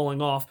from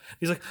falling off.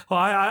 He's like, oh,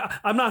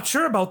 I'm not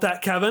sure about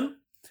that, Kevin.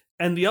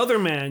 And the other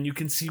man, you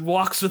can see,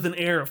 walks with an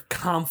air of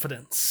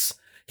confidence.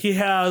 He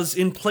has,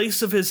 in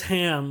place of his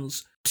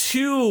hands,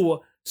 two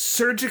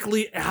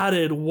surgically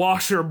added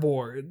washer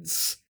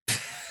boards.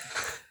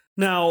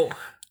 Now,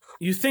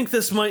 you think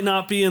this might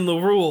not be in the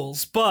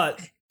rules, but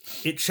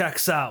it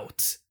checks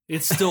out.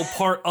 It's still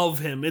part of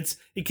him. It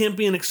can't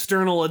be an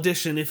external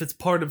addition if it's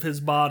part of his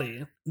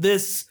body.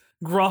 This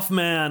gruff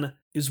man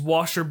is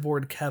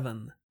Washerboard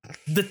Kevin,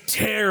 the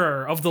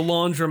terror of the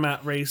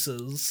laundromat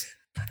races.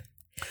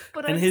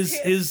 But and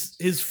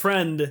his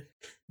friend,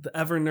 the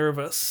ever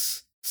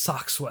nervous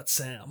Sock Sweat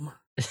Sam.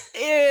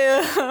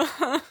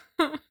 Ew.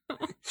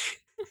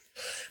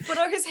 But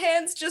are his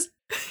hands just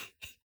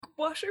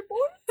washerboards?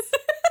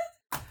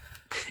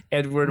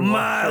 Edward,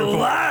 my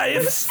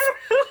life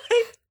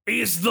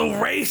is the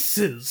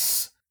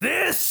races.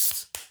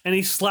 This, and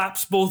he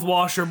slaps both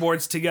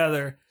washerboards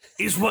together,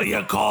 is what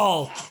you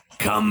call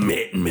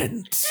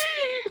commitment.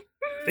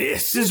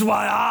 This is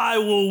why I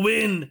will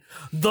win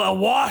the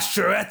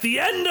washer at the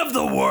end of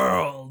the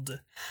world.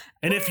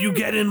 And if you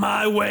get in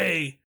my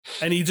way,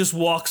 and he just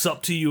walks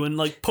up to you and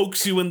like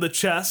pokes you in the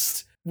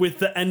chest with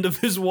the end of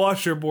his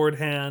washerboard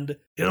hand,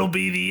 it'll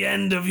be the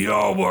end of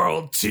your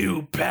world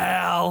too,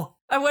 pal.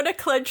 I want to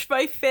clench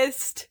my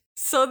fist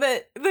so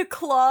that the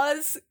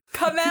claws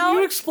come out. Can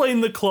you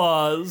explain the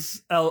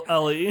claws,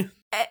 Ellie?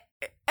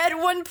 At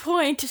one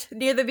point,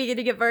 near the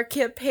beginning of our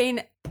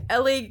campaign,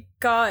 Ellie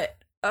got,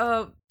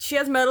 she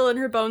has metal in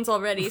her bones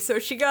already, so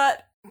she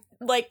got,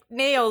 like,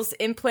 nails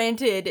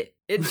implanted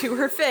into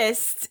her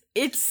fist.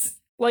 It's...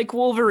 like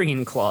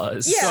Wolverine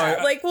claws. Yeah,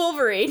 sorry, like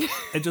Wolverine.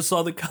 I just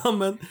saw the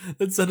comment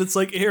that said it's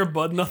like Air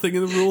Bud. Nothing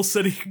in the rules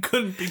said he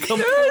couldn't become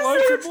a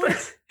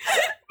washerboard.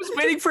 I was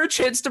waiting for a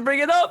chance to bring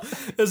it up.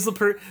 As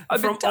the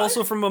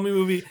also from Mummy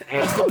Movie,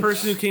 as the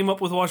person who came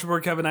up with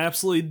Washerboard Kevin, I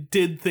absolutely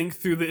did think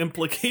through the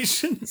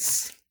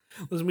implications.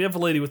 Listen, we have a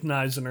lady with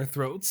knives in her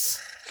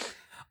throats.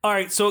 All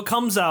right, so it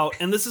comes out,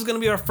 and this is going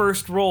to be our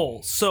first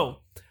roll. So,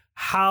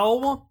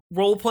 how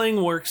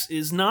role-playing works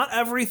is not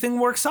everything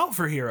works out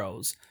for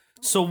heroes.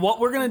 So what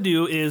we're going to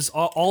do is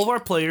all of our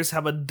players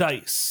have a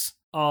dice.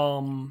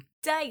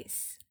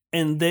 Dice.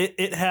 And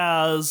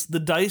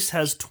the dice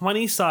has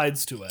 20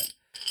 sides to it.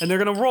 and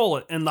they're going to roll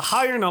it. And the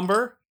higher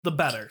number, the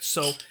better.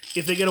 So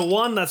if they get a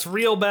 1, that's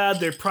real bad.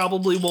 They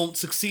probably won't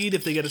succeed.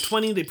 If they get a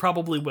 20, they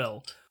probably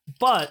will.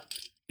 But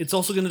it's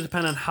also going to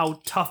depend on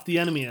how tough the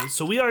enemy is.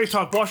 So we already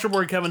talked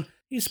Washerboard Kevin.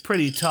 He's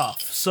pretty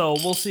tough. So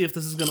we'll see if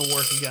this is going to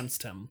work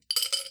against him.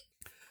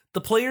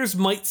 The players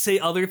might say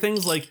other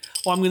things like,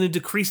 oh, I'm going to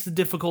decrease the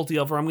difficulty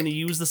of, or I'm going to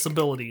use this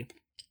ability.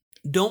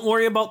 Don't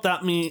worry about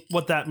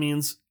what that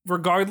means.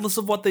 Regardless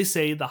of what they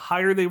say, the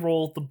higher they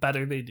roll, the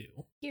better they do.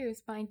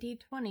 Here's my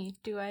d20.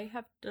 Do I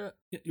have to...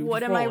 You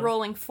What just am I roll it.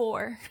 rolling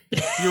for?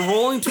 You're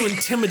rolling to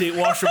intimidate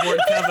Washerboard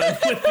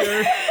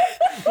Kevin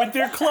with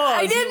your claws.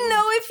 I didn't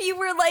know if you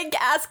were like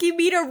asking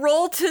me to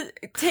roll to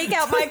take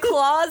out my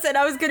claws, and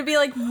I was gonna be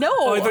like, no.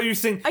 Oh, I thought you were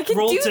saying I can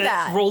roll do to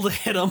that. roll to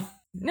hit him.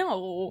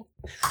 No.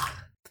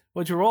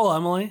 What'd you roll,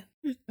 Emily?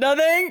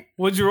 Nothing.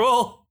 What'd you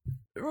roll?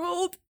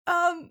 Rolled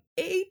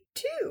a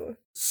 2.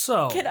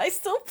 So Can I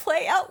still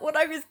play out what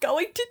I was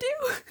going to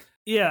do?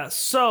 yeah,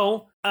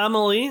 so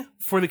Emily,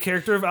 for the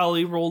character of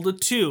Ellie, rolled a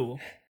 2.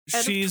 Out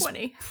of She's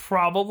 20.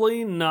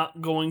 probably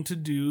not going to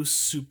do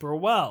super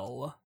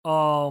well.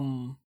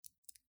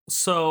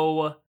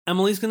 So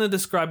Emily's gonna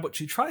describe what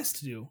she tries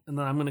to do, and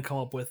then I'm gonna come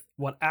up with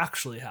what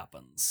actually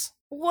happens.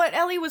 What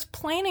Ellie was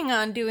planning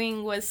on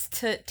doing was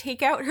to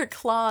take out her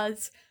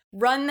claws,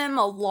 run them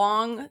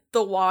along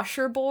the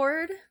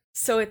washerboard,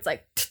 so it's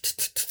like,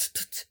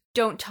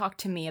 don't talk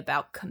to me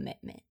about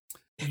commitment.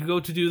 You go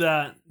to do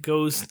that,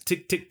 goes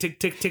tick, tick, tick,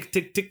 tick, tick,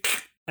 tick, tick,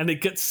 and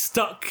it gets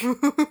stuck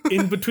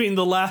in between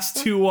the last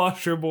 2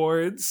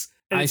 washerboards.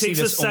 And I it see takes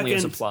this a only as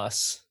a second,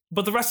 plus.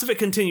 but the rest of it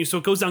continues. So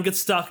it goes down, gets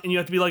stuck, and you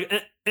have to be like,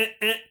 and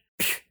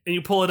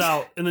you pull it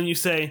out, and then you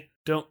say,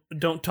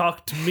 don't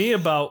talk to me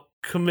about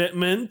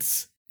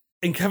commitment.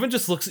 And Kevin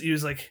just looks at you,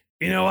 he's like,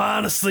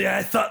 honestly,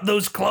 I thought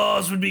those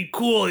claws would be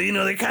cool.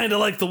 They're kind of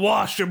like the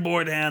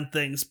washerboard hand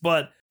things,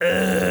 but,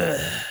 I'm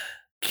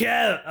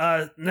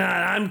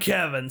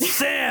Kevin.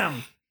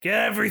 Sam, get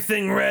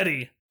everything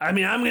ready. I'm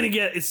gonna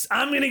get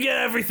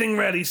everything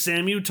ready,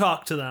 Sam. You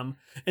talk to them.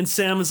 And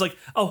Sam is like,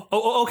 oh,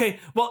 okay.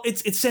 Well,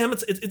 it's Sam.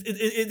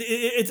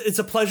 It's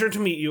a pleasure to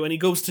meet you. And he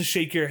goes to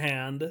shake your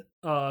hand.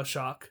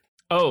 Shock.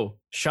 Oh,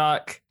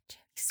 Shock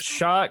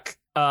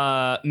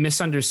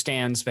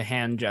misunderstands the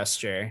hand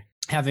gesture,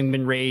 having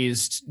been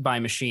raised by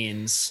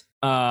machines,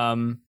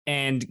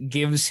 and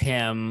gives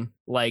him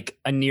like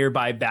a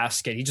nearby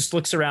basket. He just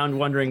looks around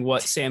wondering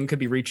what Sam could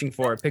be reaching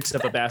for, picks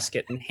up a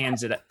basket and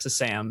hands it to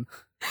Sam.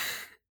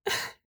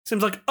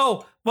 Sam's like,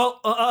 oh, well,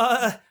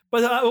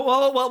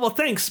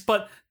 thanks,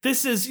 but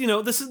this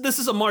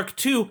is a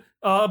Mark II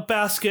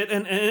basket,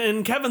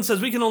 and Kevin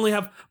says we can only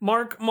have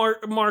Mark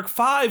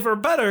 5 or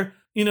better.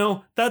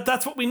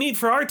 That's what we need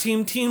for our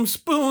team. Team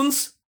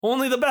Spoons,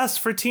 only the best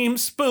for Team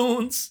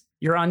Spoons.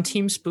 You're on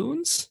Team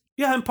Spoons?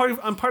 Yeah, I'm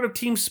part of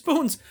Team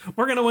Spoons.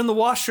 We're gonna win the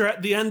washer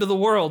at the end of the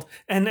world,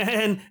 and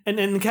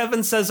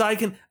Kevin says I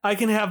can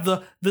have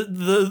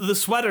the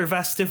sweater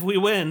vest if we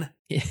win.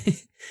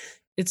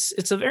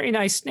 It's a very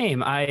nice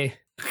name. I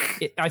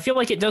feel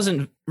like it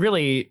doesn't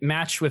really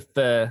match with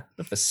the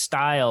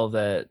style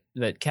that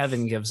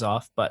Kevin gives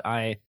off, but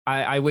I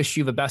wish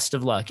you the best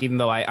of luck, even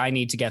though I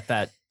need to get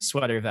that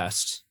sweater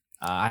vest.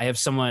 I have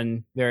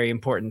someone very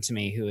important to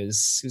me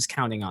who's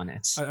counting on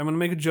it. I'm gonna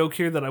make a joke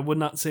here that I would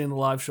not say in the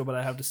live show, but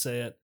I have to say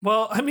it.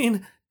 Well, I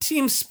mean,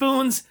 Team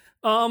Spoons,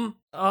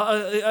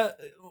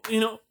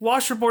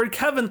 Washerboard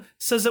Kevin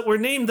says that we're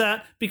named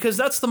that because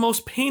that's the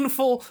most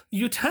painful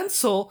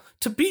utensil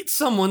to beat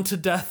someone to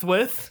death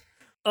with.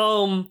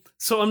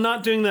 So I'm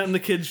not doing that in the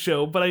kids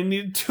show, but I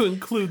need to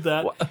include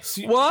that.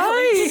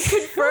 Why?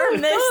 Confirm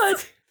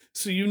this.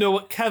 So you know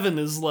what Kevin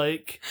is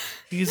like.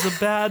 He's a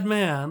bad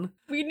man.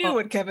 We knew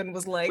what Kevin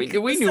was like. We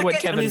knew what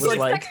Kevin he's was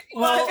like,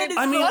 well, Kevin is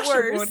I mean,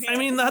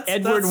 worse. that's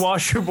Edward that's,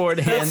 Washerboard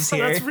hands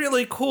here. That's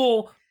really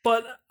cool,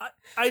 but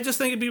I just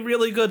think it'd be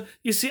really good.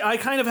 You see, I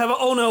kind of have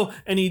oh no,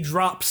 and he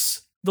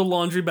drops the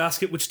laundry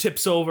basket, which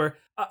tips over.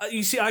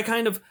 You see, I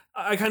kind of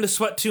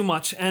sweat too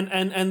much,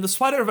 and the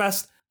sweater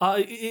vest,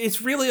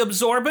 it's really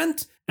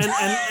absorbent,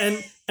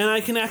 and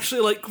I can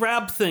actually like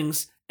grab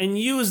things and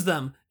use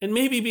them, and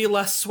maybe be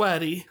less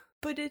sweaty.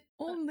 But it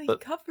only But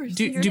covers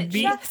do your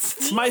be-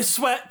 chest. My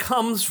sweat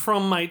comes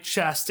from my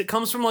chest. It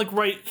comes from like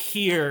right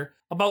here,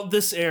 about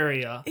this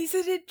area.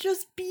 Isn't it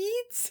just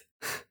beads?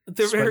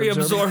 They're Sweat very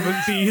absorbent.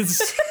 absorbent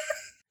beads.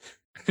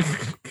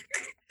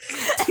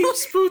 Team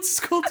Spoons is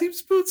called Team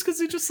Spoons because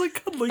they just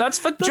like cuddling. That's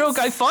the joke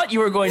I thought you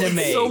were going to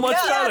make. so much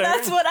Yeah, better.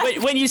 that's what I.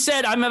 When you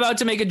said I'm about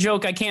to make a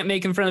joke I can't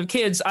make in front of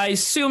kids, I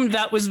assumed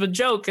that was the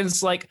joke, and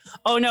it's like,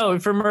 oh no,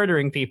 for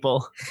murdering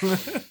people.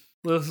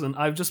 Listen,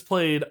 I've just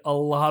played a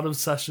lot of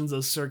sessions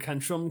as Sir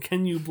Kentrum.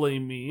 Can you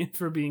blame me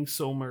for being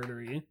so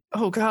murdery?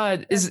 Oh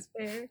god, is That's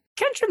fair.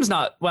 Kentrum's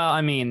not?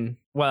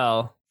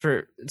 Well,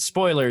 for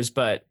spoilers,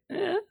 but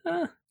Yeah.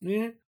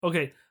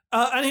 Okay.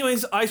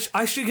 Anyways,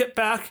 I should get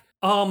back.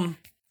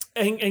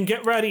 And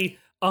get ready.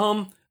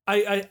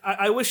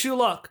 I wish you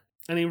luck.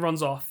 And he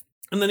runs off.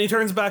 And then he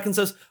turns back and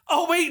says,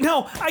 "Oh wait,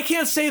 no, I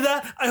can't say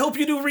that. I hope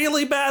you do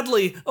really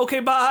badly. Okay,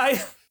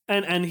 bye."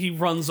 And he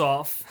runs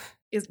off.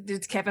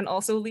 Did Kevin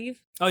also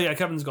leave? Oh yeah,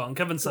 Kevin's gone.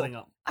 Kevin's setting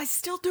up. I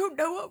still don't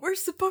know what we're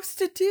supposed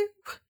to do.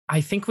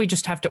 I think we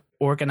just have to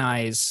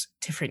organize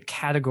different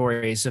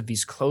categories of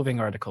these clothing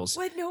articles.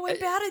 What? No, I'm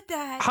bad at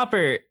that.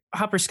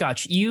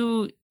 Hopperscotch,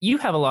 you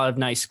have a lot of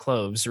nice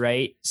clothes,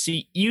 right? So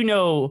you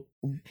know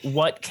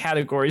what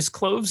categories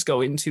clothes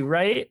go into,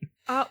 right?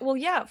 Well,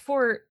 yeah,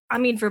 for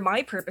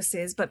my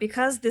purposes, but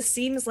because this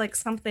seems like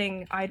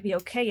something I'd be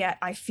okay at,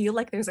 I feel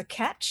like there's a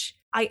catch.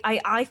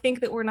 I think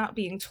that we're not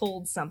being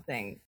told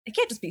something. It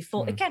can't just be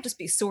full. It can't just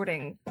be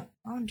sorting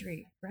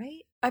laundry,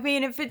 right? I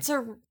mean, if it's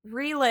a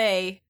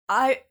relay,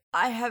 I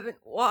haven't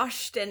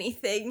washed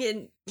anything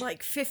in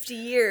like 50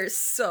 years,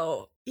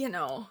 so,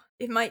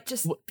 it might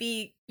just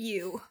be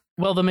you.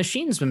 Well, the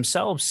machines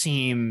themselves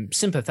seem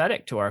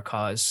sympathetic to our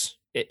cause.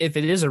 If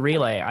it is a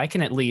relay, I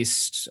can at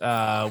least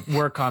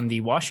work on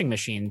the washing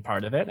machine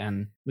part of it,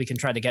 and we can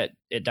try to get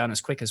it done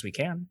as quick as we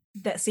can.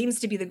 That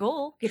seems to be the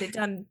goal. Get it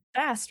done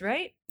fast,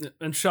 right?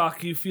 And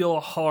Shock, you feel a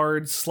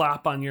hard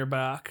slap on your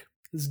back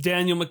as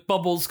Daniel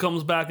McBubbles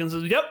comes back and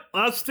says, "Yep,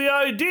 that's the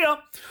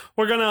idea.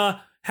 We're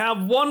gonna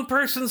have one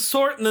person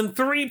sort, and then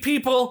 3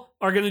 people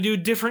are gonna do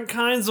different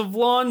kinds of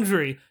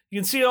laundry. You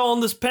can see it all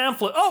in this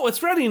pamphlet. Oh,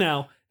 it's ready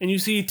now." And you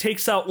see he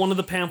takes out one of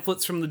the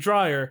pamphlets from the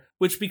dryer,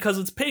 which, because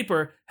it's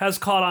paper, has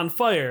caught on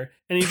fire.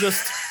 And he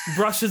just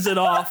brushes it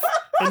off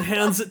and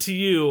hands it to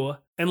you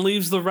and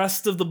leaves the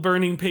rest of the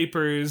burning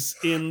papers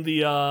in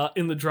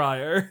the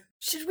dryer.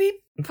 Should we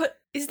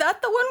is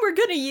that the one we're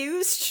gonna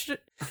use?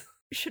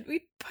 Should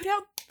we put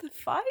out the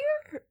fire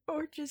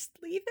or just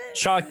leave it?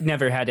 Shock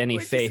never had any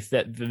Or faith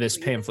that this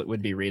pamphlet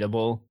would be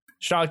readable.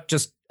 Shock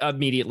just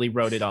immediately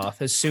wrote it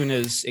off as soon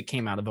as it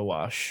came out of the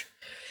wash.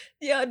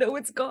 Yeah, no,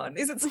 it's gone.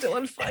 Is it still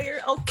on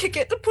fire? I'll kick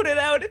it to put it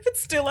out if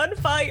it's still on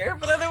fire,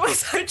 but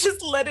otherwise I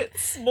just let it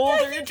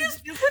smolder. You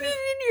just put it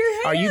in your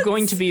hands. Are you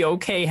going to be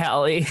okay,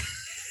 Hallie?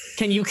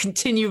 Can you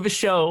continue the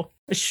show?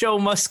 The show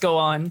must go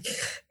on.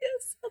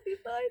 Yes, I'll be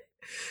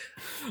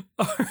fine.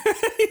 All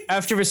right.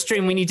 After the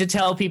stream, we need to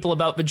tell people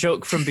about the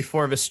joke from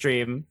before the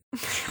stream.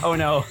 Oh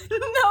no.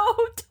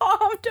 No,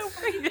 Tom, don't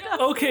bring it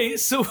up. Okay,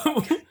 so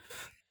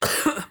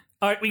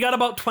all right, we got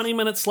about 20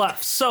 minutes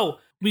left. So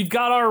we've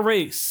got our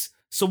race.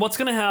 So what's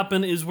going to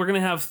happen is we're going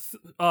to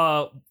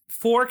have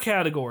 4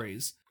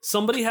 categories.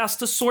 Somebody has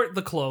to sort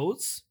the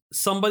clothes.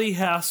 Somebody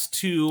has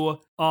to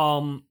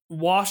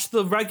wash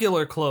the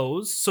regular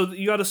clothes. So that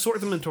you got to sort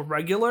them into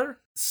regular,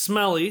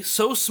 smelly,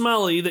 so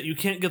smelly that you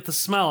can't get the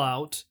smell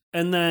out,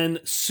 and then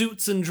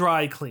suits and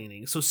dry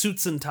cleaning. So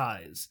suits and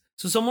ties.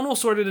 So someone will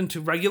sort it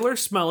into regular,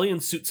 smelly,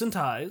 and suits and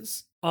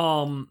ties.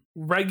 Someone's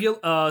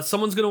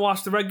going to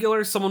wash the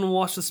regular, someone will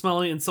wash the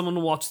smelly, and someone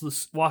will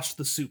wash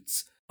the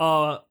suits.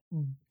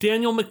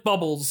 Daniel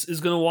McBubbles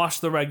is going to wash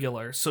the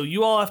regular. So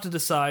you all have to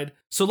decide.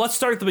 So let's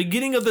start at the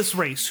beginning of this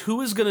race. Who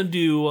is going to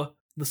do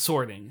the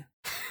sorting?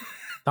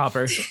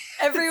 Hopper.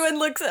 Everyone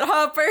looks at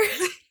Hopper.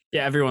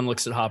 Yeah, everyone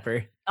looks at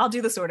Hopper. I'll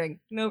do the sorting.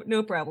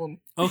 No problem.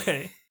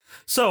 Okay.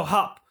 So,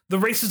 Hop, the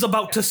race is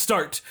about to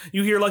start.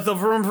 You hear like the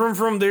vroom, vroom,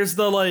 vroom. There's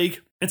the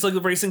like, it's like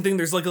the racing thing.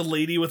 There's like a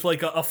lady with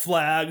like a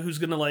flag who's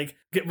going to like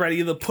get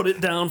ready to put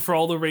it down for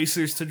all the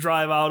racers to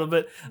drive out of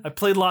it. I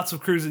played lots of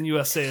Cruising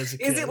USA as a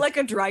kid. Is it like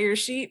a dryer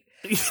sheet?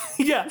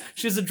 Yeah,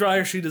 she has a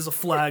dryer sheet as a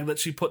flag that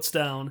she puts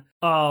down.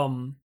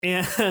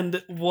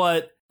 And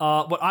what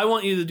I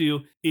want you to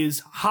do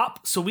is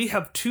Hop. So we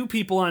have 2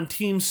 people on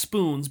Team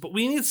Spoons, but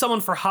we need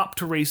someone for Hop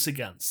to race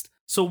against.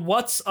 So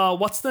what's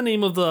the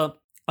name of the?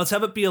 Let's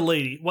have it be a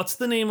lady. What's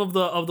the name of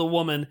the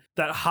woman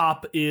that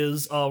Hop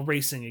is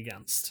racing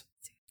against?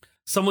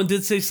 Someone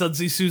did say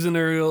Sudsy Susan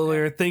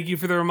earlier. Thank you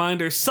for the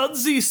reminder.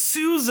 Sudsy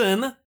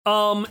Susan.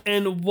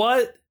 And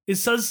what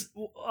is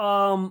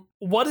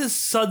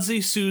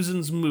Sudsy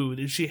Susan's mood?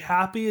 Is she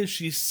happy? Is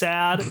she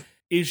sad?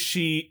 Is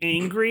she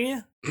angry?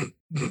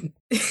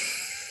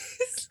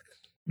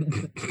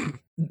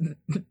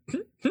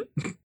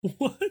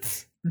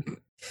 What?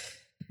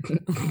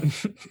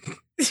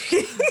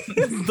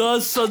 The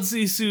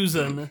Sudsy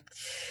Susan,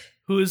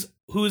 who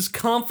is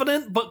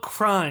confident but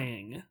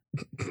crying.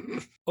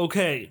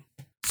 Okay,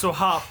 so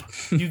Hop,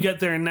 you get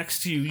there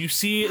next to you. You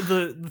see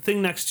the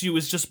thing next to you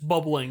is just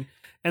bubbling,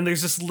 and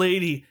there's this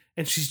lady,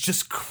 and she's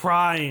just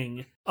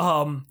crying.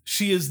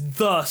 She is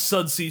the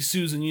Sudsy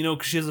Susan,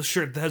 because she has a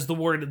shirt that has the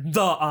word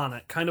 "the" on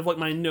it, kind of like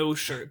my no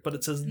shirt, but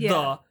it says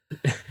Yeah.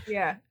 "the."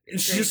 Yeah. And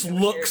she just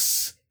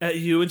looks at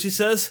you and she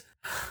says,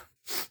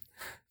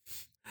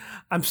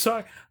 I'm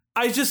sorry.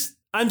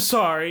 I'm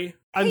sorry.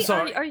 I'm Hey,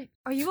 sorry.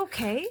 Are you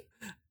okay?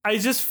 I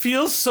just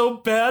feel so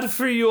bad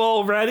for you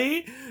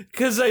already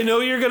because I know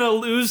you're going to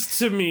lose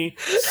to me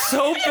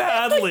so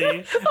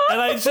badly.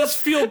 And I just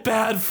feel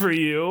bad for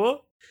you.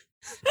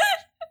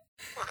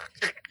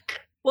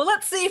 Well,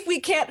 let's see if we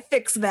can't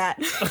fix that.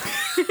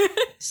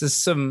 This is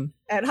some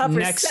And Hopper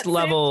Next sets it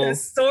level to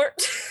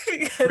sort.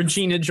 because-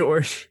 Regina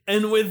George.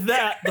 And with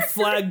that, the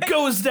flag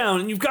goes down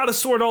and you've got to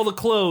sort all the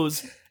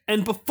clothes.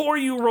 And before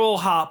you roll,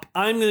 Hop,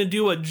 I'm going to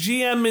do a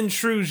GM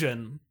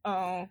intrusion.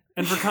 Oh.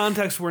 And for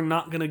context, we're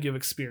not going to give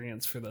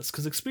experience for this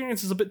because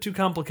experience is a bit too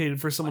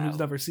complicated for someone who's Wow.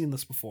 never seen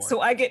this before.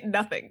 So I get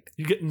nothing.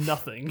 You get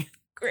nothing.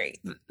 Great.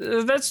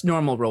 That's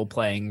normal role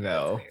playing,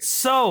 though.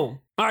 So,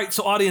 all right,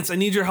 so audience, I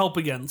need your help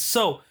again.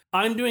 So,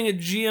 I'm doing a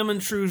GM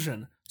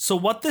intrusion. So,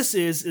 what this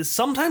is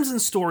sometimes in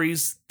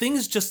stories,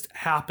 things just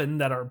happen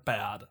that are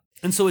bad.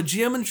 And so, a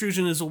GM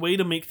intrusion is a way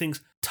to make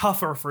things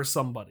tougher for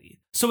somebody.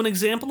 So, an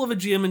example of a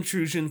GM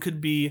intrusion could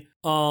be,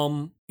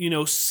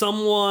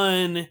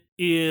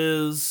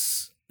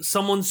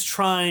 someone's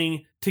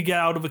trying to get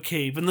out of a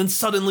cave, and then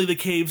suddenly the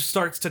cave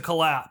starts to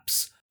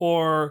collapse.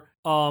 Or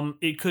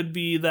it could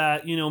be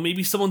that,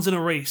 maybe someone's in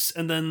a race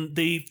and then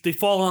they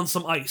fall on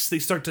some ice. They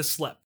start to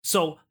slip.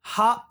 So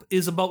Hop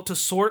is about to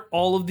sort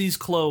all of these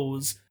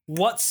clothes.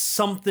 What's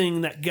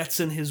something that gets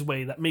in his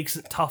way that makes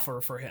it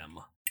tougher for him?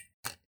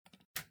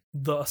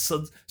 The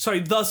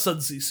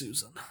Sudsy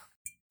Susan.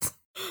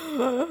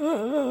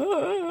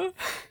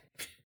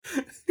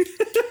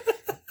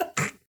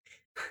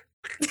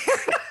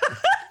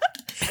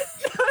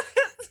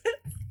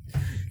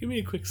 Give me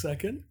a quick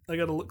second. I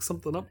gotta look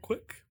something up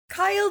quick.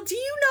 Kyle, do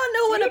you not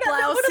know what a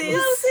blouse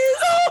is?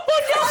 Oh,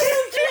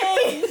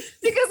 no, Jay!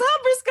 Because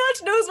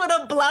Hopperscotch knows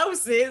what a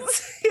blouse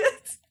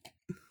is.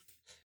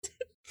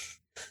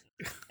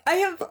 I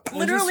have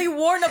literally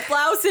worn a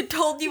blouse and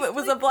told you it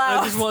was a I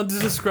blouse. just wanted to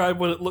describe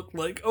what it looked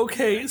like.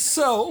 Okay,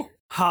 so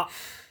Hop,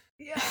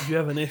 Yeah. you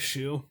have an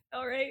issue.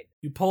 All right.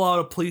 You pull out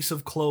a piece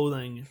of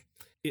clothing.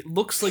 It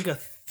looks like a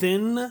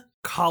thin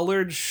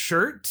collared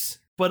shirt,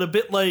 but a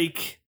bit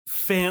like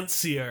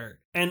fancier.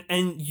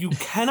 And you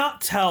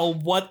cannot tell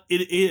what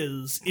it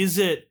is. Is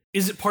it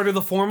part of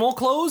the formal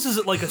clothes? Is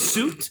it like a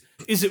suit?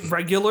 Is it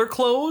regular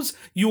clothes?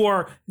 You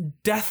are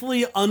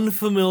deathly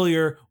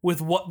unfamiliar with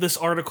what this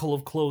article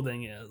of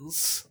clothing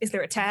is. Is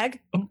there a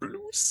tag? A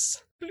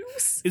blouse.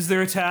 Blouse. Is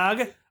there a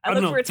tag? I don't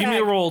look know. for a Give me a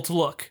tag. roll to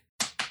look.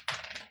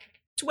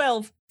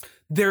 12.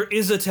 There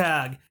is a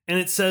tag, and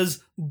it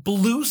says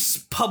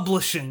Blouse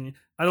Publishing.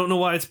 I don't know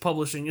why it's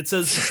publishing. It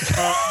says,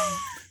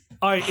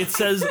 all right, it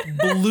says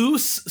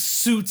Blouse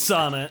Suits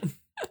on it.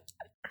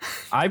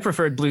 I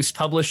preferred Blouse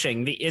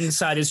Publishing. The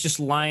inside is just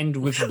lined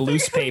with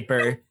Blouse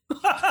paper.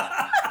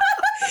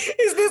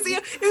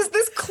 Is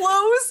this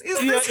clothes?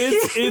 Is Yeah,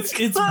 this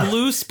it's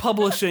Blouse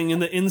Publishing,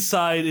 and the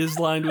inside is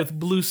lined with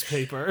Blouse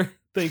paper.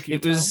 Thank you.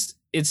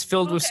 It's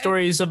filled with Okay.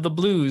 stories of the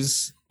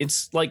blues.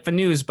 It's like the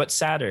news, but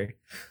sadder.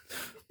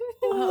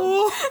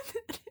 Oh,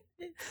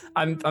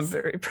 I'm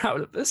very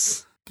proud of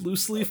this. Blue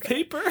leaf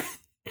paper.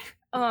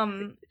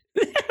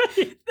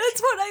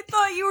 That's what I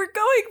thought you were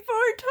going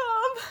for,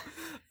 Tom.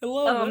 I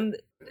love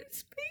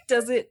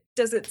it.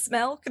 Does it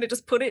smell? Can I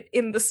just put it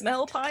in the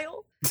smell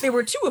pile? There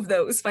were 2 of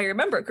those, if I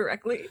remember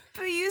correctly.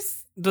 But you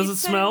Does you it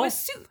said smell? was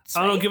suits,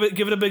 I don't know. right?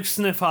 Give it a big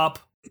sniff, Hop.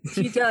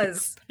 He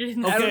does. Okay.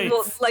 I don't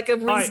know, like a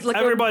right, like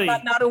everybody.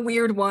 not a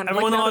weird one.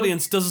 Everyone in like the not a-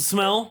 audience, does it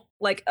smell?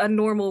 like a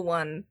normal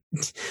one.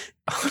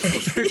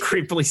 They're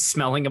creepily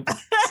smelling a.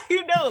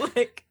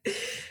 like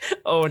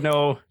Oh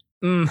no.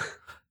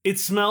 It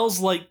smells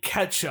like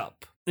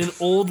ketchup in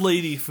old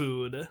lady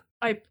food.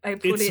 I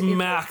put It's it in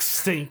max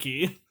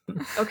stinky.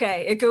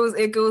 Okay, it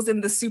goes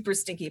in the super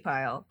stinky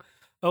pile.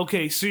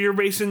 Okay, so you're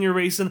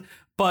racing,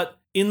 but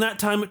in that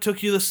time it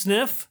took you to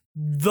sniff,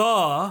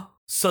 the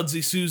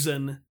Sudsy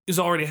Susan is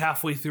already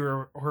halfway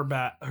through her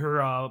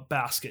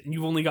basket, and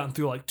you've only gotten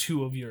through like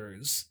 2 of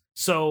yours.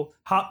 So,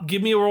 Hop,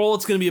 give me a roll.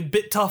 It's going to be a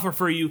bit tougher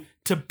for you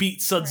to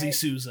beat Sudsy Right.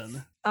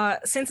 Susan.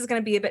 Since it's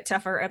going to be a bit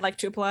tougher, I'd like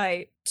to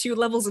apply 2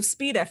 levels of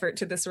speed effort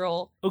to this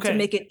roll Okay. to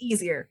make it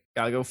easier.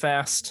 Gotta go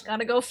fast.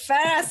 Gotta go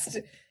fast.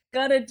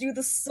 Gotta do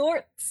the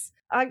sorts.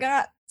 I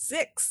got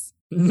 6.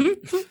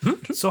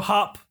 So,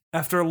 Hop,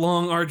 after a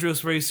long,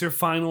 arduous race, you're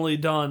finally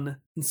done.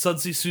 And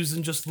Sudsy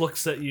Susan just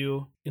looks at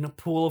you in a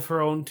pool of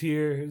her own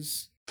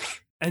tears.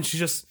 And she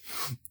just,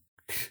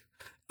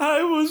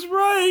 I was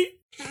right.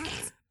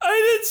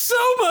 I did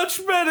so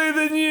much better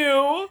than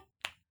you.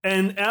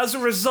 And as a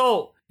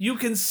result, you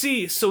can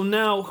see. So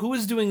now, who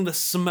is doing the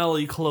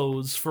smelly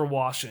clothes for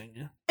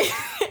washing?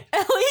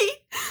 Ellie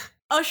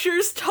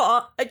ushers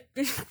Tom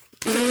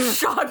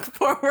shock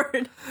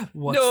forward.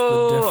 What's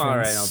No. the difference? All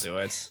right, I'll do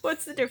it.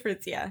 What's the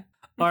difference? Yeah.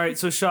 All right,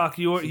 so Shock,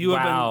 you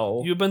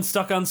Wow. have been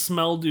stuck on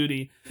smell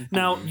duty.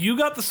 Now you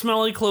got the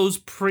smelly clothes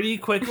pretty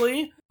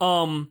quickly.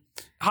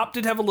 Hop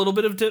did have a little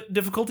bit of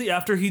difficulty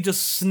after he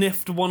just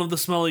sniffed one of the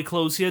smelly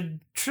clothes. He had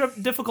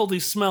difficulty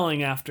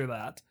smelling after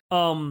that.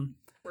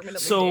 Permanently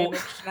So-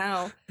 damaged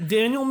now.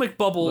 Daniel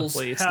McBubbles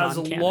Luckily, it's has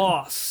non-canon.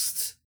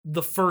 lost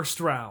the first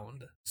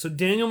round. So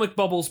Daniel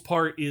McBubbles'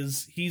 part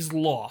is he's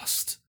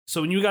lost.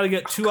 So you got to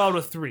get 2 out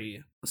of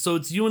 3. So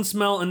it's you and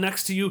Smell, and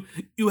next to you,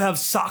 you have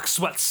Sock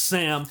Sweat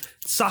Sam.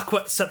 Sock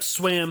Sweat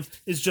Swam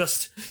is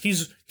just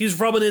he's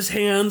rubbing his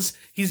hands.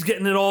 He's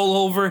getting it all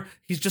over.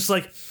 He's just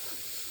like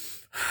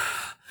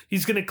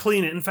he's gonna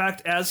clean it. In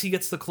fact, as he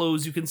gets the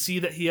clothes, you can see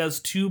that he has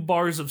 2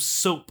 bars of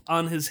soap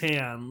on his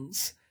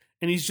hands.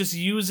 And he's just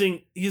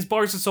using his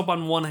bars of soap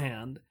on one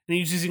hand, and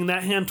he's using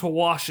that hand to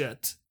wash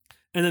it,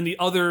 and then the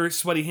other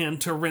sweaty hand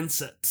to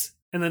rinse it.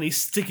 and then he's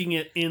sticking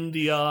it in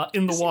the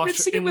washer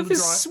Rinsing it in with the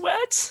his dryer.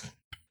 sweat.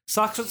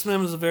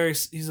 Socksweat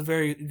is he's a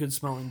very good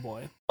smelling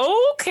boy.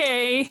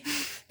 Okay.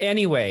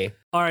 Anyway,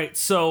 All right,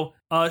 so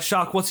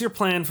Shock, what's your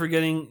plan for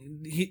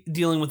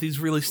dealing with these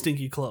really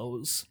stinky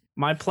clothes?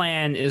 my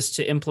plan is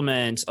to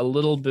implement a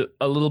little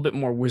bit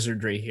more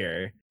wizardry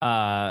here.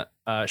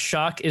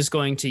 Shock is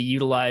going to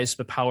utilize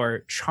the power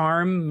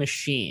Charm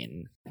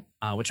Machine,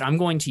 which I'm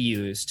going to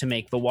use to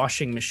make the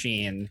washing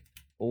machine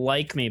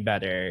like me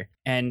better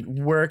and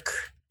work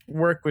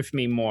with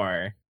me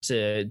more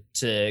to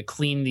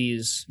clean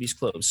these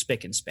clothes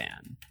spick and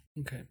span.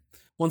 Okay.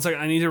 One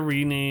second, I need to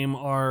rename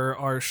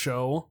our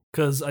show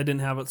because I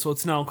didn't have it. So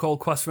it's now called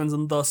Quest Friends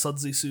and the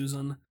Sudsy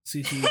Susan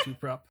CT2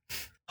 Prep.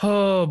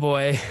 Oh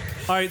boy.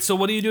 All right, so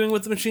what are you doing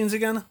with the machines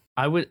again?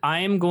 I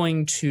am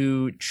going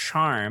to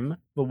charm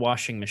the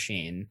washing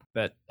machine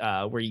that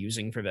we're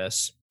using for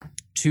this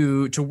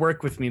to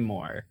work with me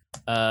more,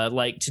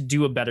 like to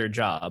do a better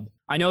job.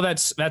 I know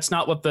that's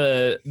not what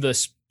the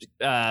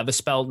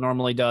spell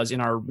normally does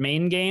in our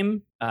main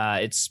game.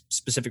 Its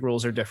specific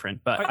rules are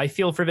different, but I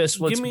feel for this,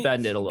 let's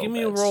bend it a little bit. Give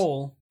me a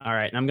roll. All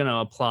right, and I'm going to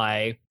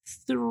apply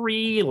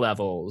 3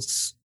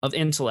 levels of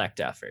intellect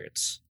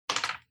efforts.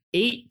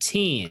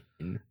 18.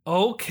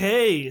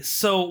 Okay,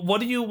 so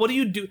what do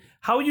you do?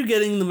 How are you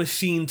getting the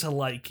machine to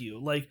like you?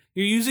 Like,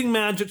 you're using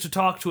magic to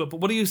talk to it, but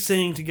what are you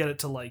saying to get it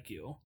to like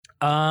you?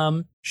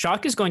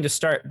 Shock is going to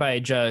start by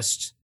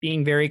just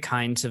being very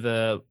kind to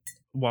the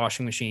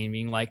washing machine,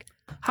 being like,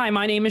 "Hi,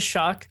 my name is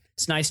Shock.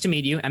 It's nice to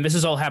meet you." And this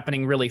is all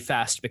happening really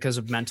fast because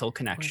of mental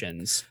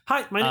connections.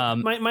 Hi,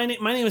 my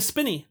name is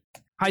Spinny.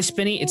 Hi,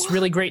 Spinny. It's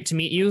really great to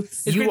meet you.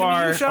 It's great to You meet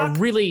are you, Shock. a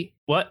really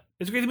what?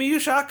 It's great to meet you,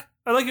 Shock.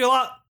 I like you a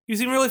lot. You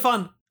seem really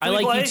fun. I Can we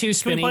like play? you too,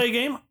 Spinny. Can we play a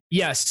game?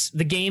 Yes,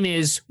 the game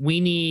is we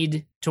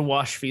need to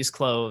wash these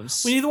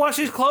clothes. We need to wash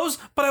these clothes,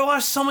 but I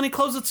wash so many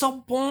clothes, it's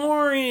so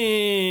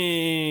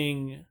boring.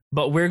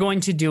 But we're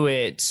going to do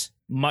it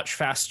much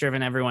faster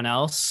than everyone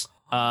else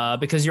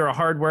because you're a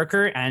hard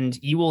worker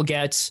and you will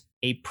get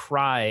a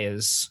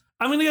prize.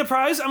 I'm gonna get a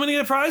prize. I'm gonna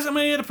get a prize. I'm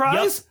gonna get a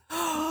prize.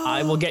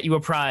 I will get you a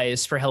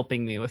prize for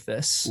helping me with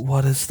this.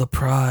 What is the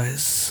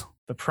prize?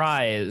 The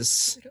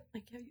prize. I don't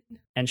like how you know.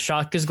 And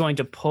Shock is going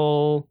to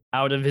pull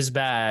out of his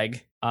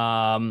bag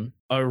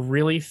a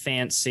really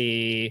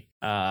fancy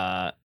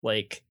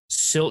like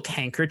silk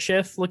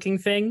handkerchief looking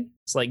thing.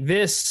 It's like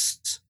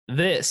this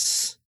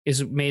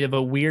is made of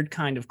a weird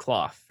kind of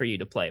cloth for you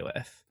to play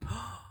with.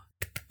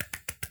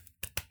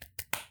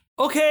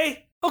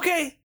 Okay.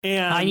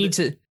 And I need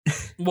to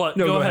what?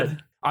 No, go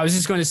ahead. I was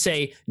just going to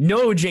say,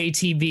 no,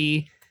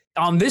 JTB.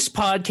 On this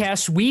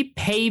podcast, we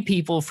pay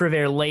people for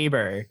their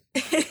labor.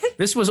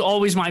 This was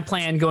always my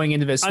plan going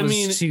into this,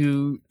 was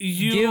to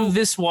give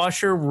this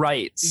washer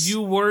rights.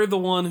 You were the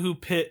one who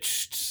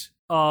pitched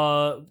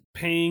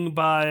paying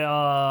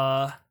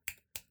by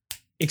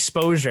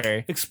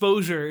exposure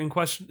in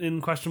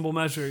questionable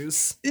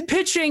measures.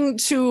 Pitching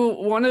to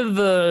one of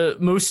the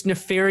most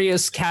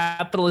nefarious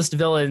capitalist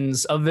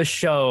villains of the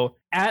show,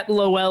 at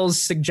Lowell's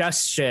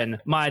suggestion,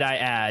 might I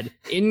add.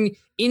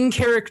 In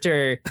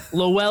character,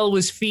 Lowell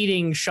was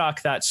feeding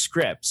Shock that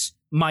script,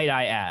 might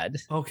I add.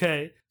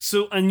 Okay.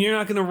 So, and you're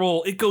not going to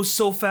roll. It goes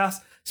so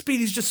fast.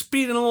 Speedy's just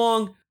speeding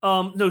along.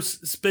 No,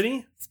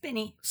 Spinny?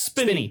 Spinny.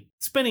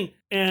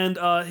 And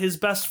his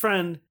best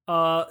friend,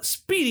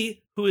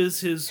 Speedy, who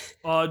is his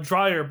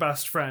dryer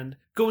best friend,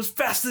 go as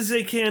fast as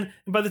they can.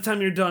 And by the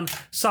time you're done,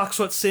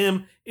 Socksweat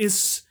Sam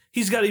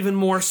he's got even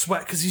more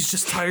sweat because he's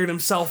just tired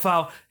himself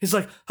out. He's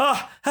like,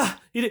 that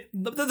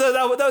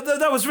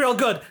was real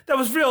good. That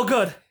was real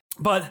good.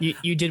 But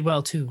you did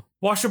well too.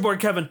 Washerboard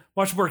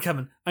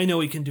Kevin, I know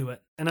he can do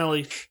it. And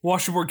Ellie,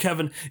 Washerboard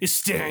Kevin is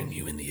staring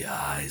you in the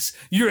eyes.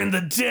 You're in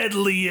the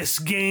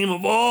deadliest game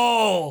of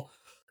all.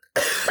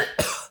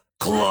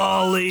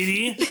 Claw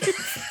Lady.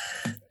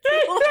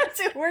 That's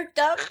it worked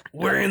up.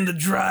 We're in the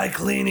dry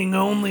cleaning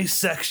only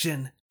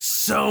section.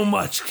 So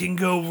much can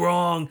go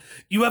wrong.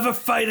 You ever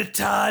fight a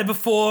tie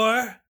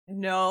before?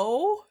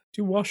 No.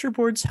 Do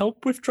washerboards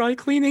help with dry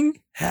cleaning?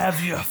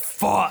 Have you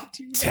fought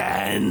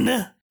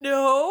 10?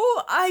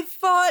 No, I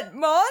fought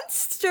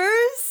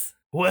monsters.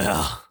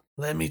 Well,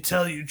 let me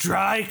tell you,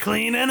 dry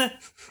cleaning,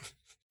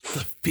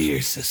 the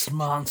fiercest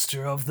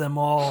monster of them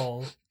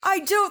all. I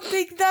don't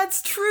think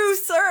that's true,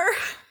 sir.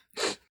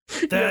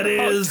 That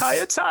is, Tie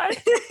a tie.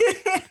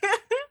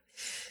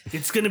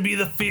 it's gonna be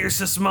the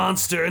fiercest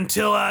monster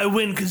until I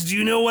win, because do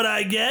you know what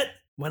I get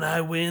when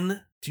I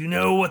win? Do you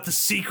know what the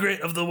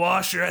secret of the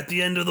washer at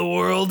the end of the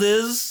world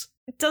is?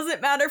 It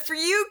doesn't matter for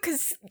you,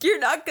 because you're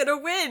not gonna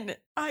win.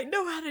 I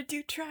know how to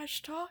do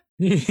trash talk.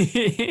 Can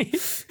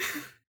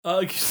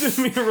you send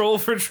me a roll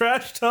for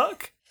trash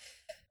talk?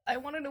 I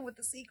want to know what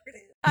the secret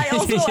is. I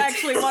also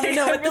actually want to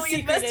know what the really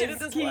secret invested is.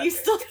 in this Can one. you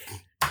still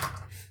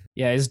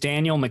Yeah, is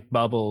Daniel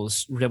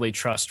McBubbles really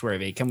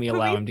trustworthy? Can we Can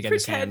allow we him to get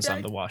his pretend hands on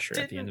I the washer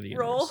at the end of the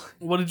didn't roll? universe?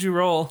 What did you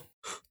roll?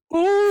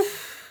 I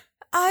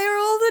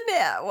rolled a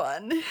nat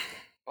one.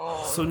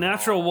 So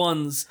natural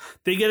ones,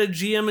 they get a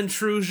GM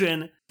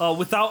intrusion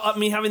without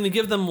me having to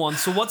give them one.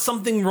 So what's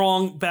something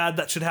wrong, bad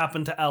that should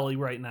happen to Ellie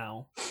right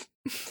now?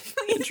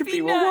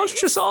 Entropy will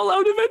wash us all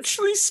out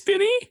eventually,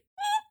 Spinny.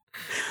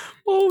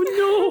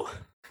 Oh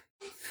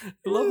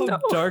I love how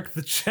dark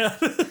the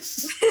chat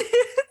is.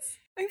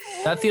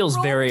 That feels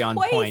very on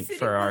Twice point and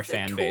for it our was a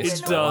fan two base. It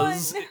and a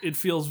does. one. It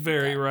feels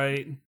very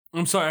right.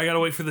 I'm sorry, I gotta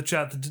wait for the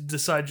chat to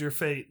decide your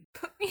fate.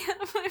 Put me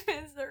out of my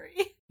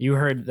misery. You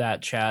heard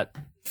that, chat.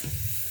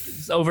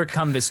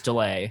 Overcome this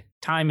delay.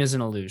 Time is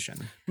an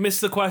illusion.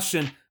 Missed the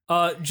question.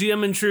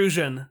 GM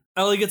intrusion.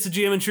 Ellie gets a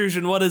GM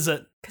intrusion. What is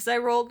it? Because I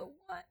rolled a 1.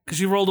 Because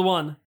you rolled a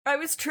 1. I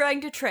was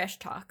trying to trash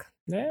talk.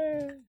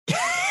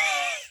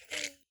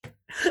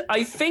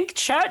 I think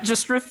chat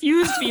just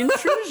refused the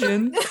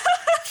intrusion.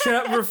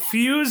 Chat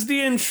refused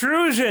the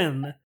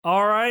intrusion.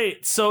 All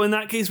right. So in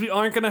that case, we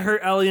aren't going to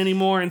hurt Ellie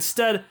anymore.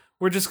 Instead,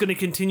 we're just going to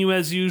continue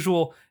as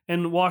usual.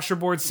 And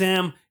Washerboard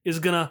Sam is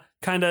going to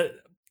kind of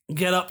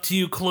get up to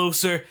you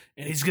closer.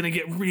 And he's going to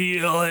get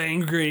real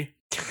angry.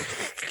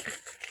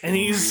 And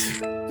he's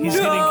going to give you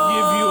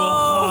a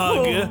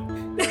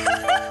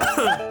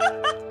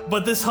hug.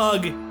 But this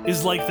hug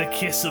is like the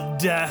kiss of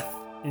death.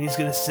 And he's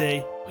going to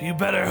say, well, you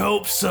better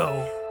hope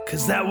so.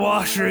 Because that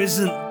washer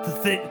isn't the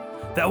thing.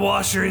 That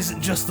washer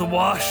isn't just the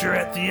washer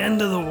at the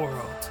end of the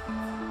world.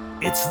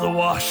 It's the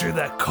washer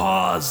that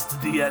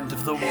caused the end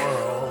of the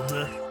world.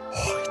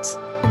 What?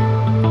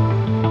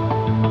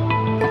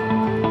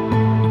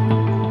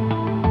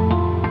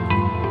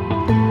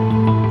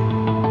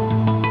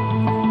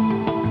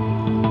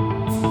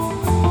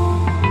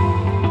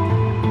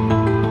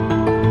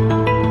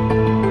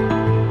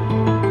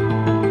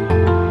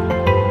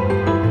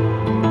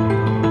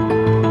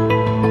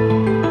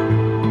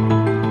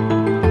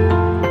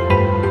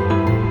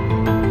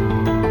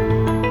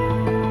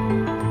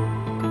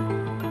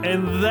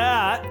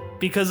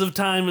 Because of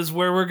time is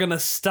where we're gonna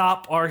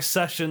stop our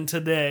session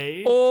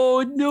today.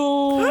 Oh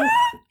no!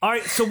 All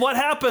right, so what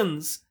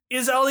happens?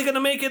 Is Ellie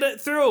gonna make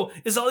it through?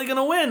 Is Ellie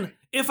gonna win?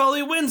 If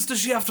Ellie wins, does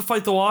she have to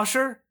fight the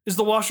washer? Is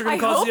the washer gonna I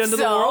cause the hope end of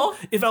the so. world?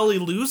 If Ellie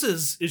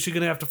loses, is she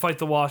gonna have to fight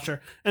the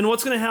washer? And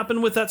what's gonna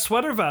happen with that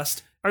sweater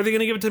vest? Are they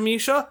gonna give it to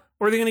Misha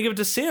or are they gonna give it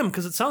to Sam?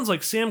 Because it sounds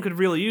like Sam could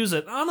really use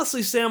it.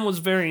 Honestly, Sam was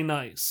very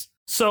nice.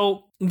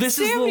 So this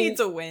Sam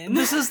needs a win.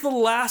 This is the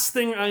last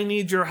thing I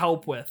need your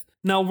help with.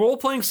 Now,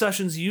 role-playing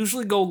sessions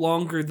usually go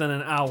longer than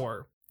an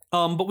hour,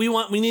 but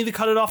we need to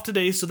cut it off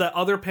today so that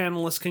other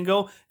panelists can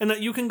go and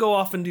that you can go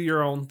off and do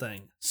your own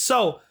thing.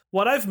 So,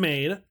 what I've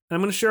made, and I'm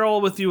going to share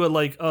all with you a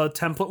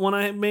template one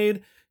I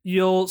made.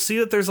 You'll see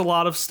that there's a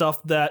lot of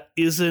stuff that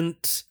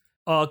isn't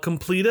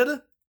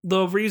completed.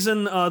 The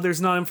reason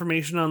there's not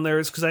information on there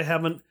is because I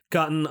haven't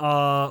gotten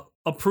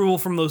approval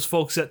from those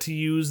folks yet to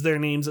use their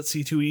names at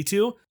C2E2.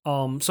 So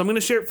I'm going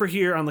to share it for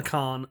here on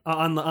the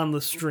on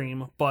the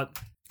stream, but.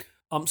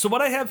 So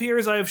what I have here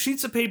is I have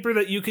sheets of paper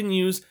that you can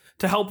use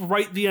to help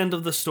write the end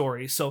of the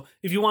story. So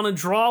if you want to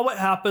draw what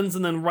happens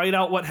and then write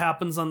out what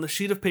happens on the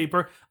sheet of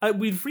paper,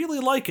 we'd really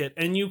like it.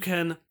 And you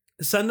can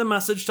send a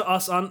message to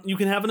us you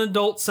can have an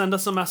adult send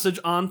us a message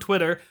on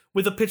Twitter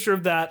with a picture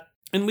of that.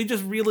 And we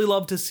just really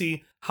love to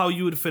see how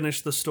you would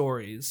finish the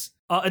stories.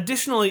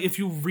 Additionally, if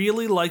you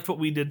really liked what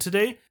we did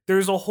today,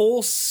 there's a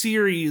whole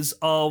series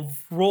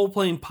of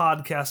role-playing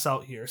podcasts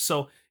out here.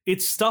 So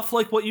it's stuff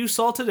like what you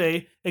saw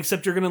today,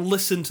 except you're going to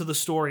listen to the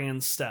story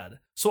instead.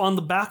 So on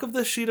the back of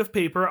this sheet of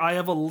paper, I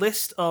have a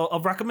list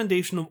of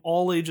recommendation of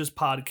all ages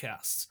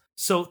podcasts.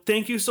 So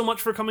thank you so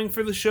much for coming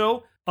for the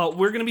show.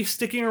 We're going to be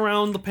sticking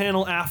around the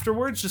panel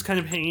afterwards, just kind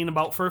of hanging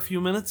about for a few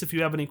minutes if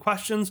you have any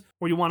questions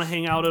or you want to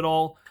hang out at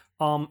all.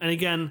 And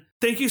again,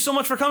 thank you so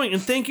much for coming,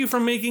 and thank you for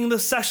making the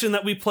session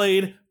that we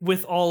played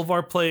with all of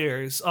our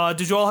players.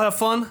 Did you all have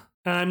fun?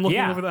 And I'm looking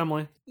over to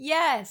Emily.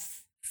 Yes.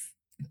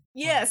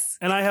 Yes.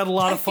 And I had a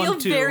lot of fun, too. I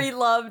feel very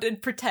loved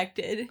and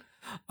protected.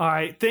 All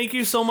right. Thank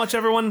you so much,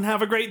 everyone, and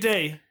have a great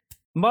day.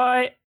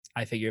 Bye.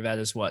 I figure that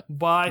is what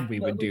Bye. we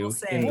would do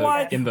say. in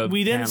Why? the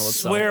We didn't panel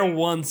itself. swear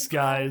once,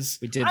 guys.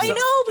 We did. I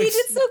know, we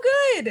did so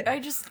good. I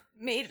just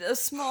made a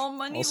small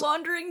money Also-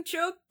 laundering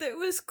joke that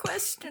was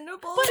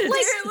questionable. But,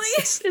 like,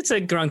 It's a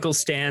Grunkle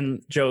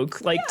Stan joke.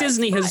 Like,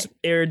 Disney has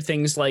aired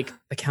things like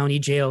the county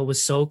jail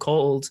was so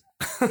cold.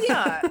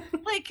 Yeah,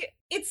 like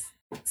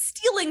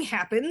stealing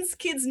happens.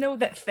 Kids know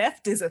that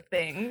theft is a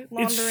thing. It's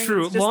Laundering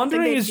true. is just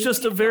Laundering something is they just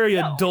a didn't very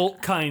know.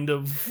 adult kind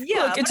of.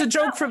 Yeah, Look, it's but a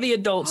joke for the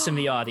adults in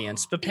the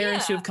audience, but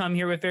parents who Yeah. have come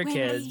here with their Wait,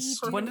 kids.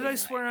 wait. When did I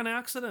swear on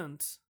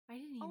accident? I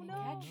didn't Oh even no,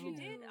 catch you you.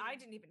 did. I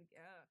didn't even.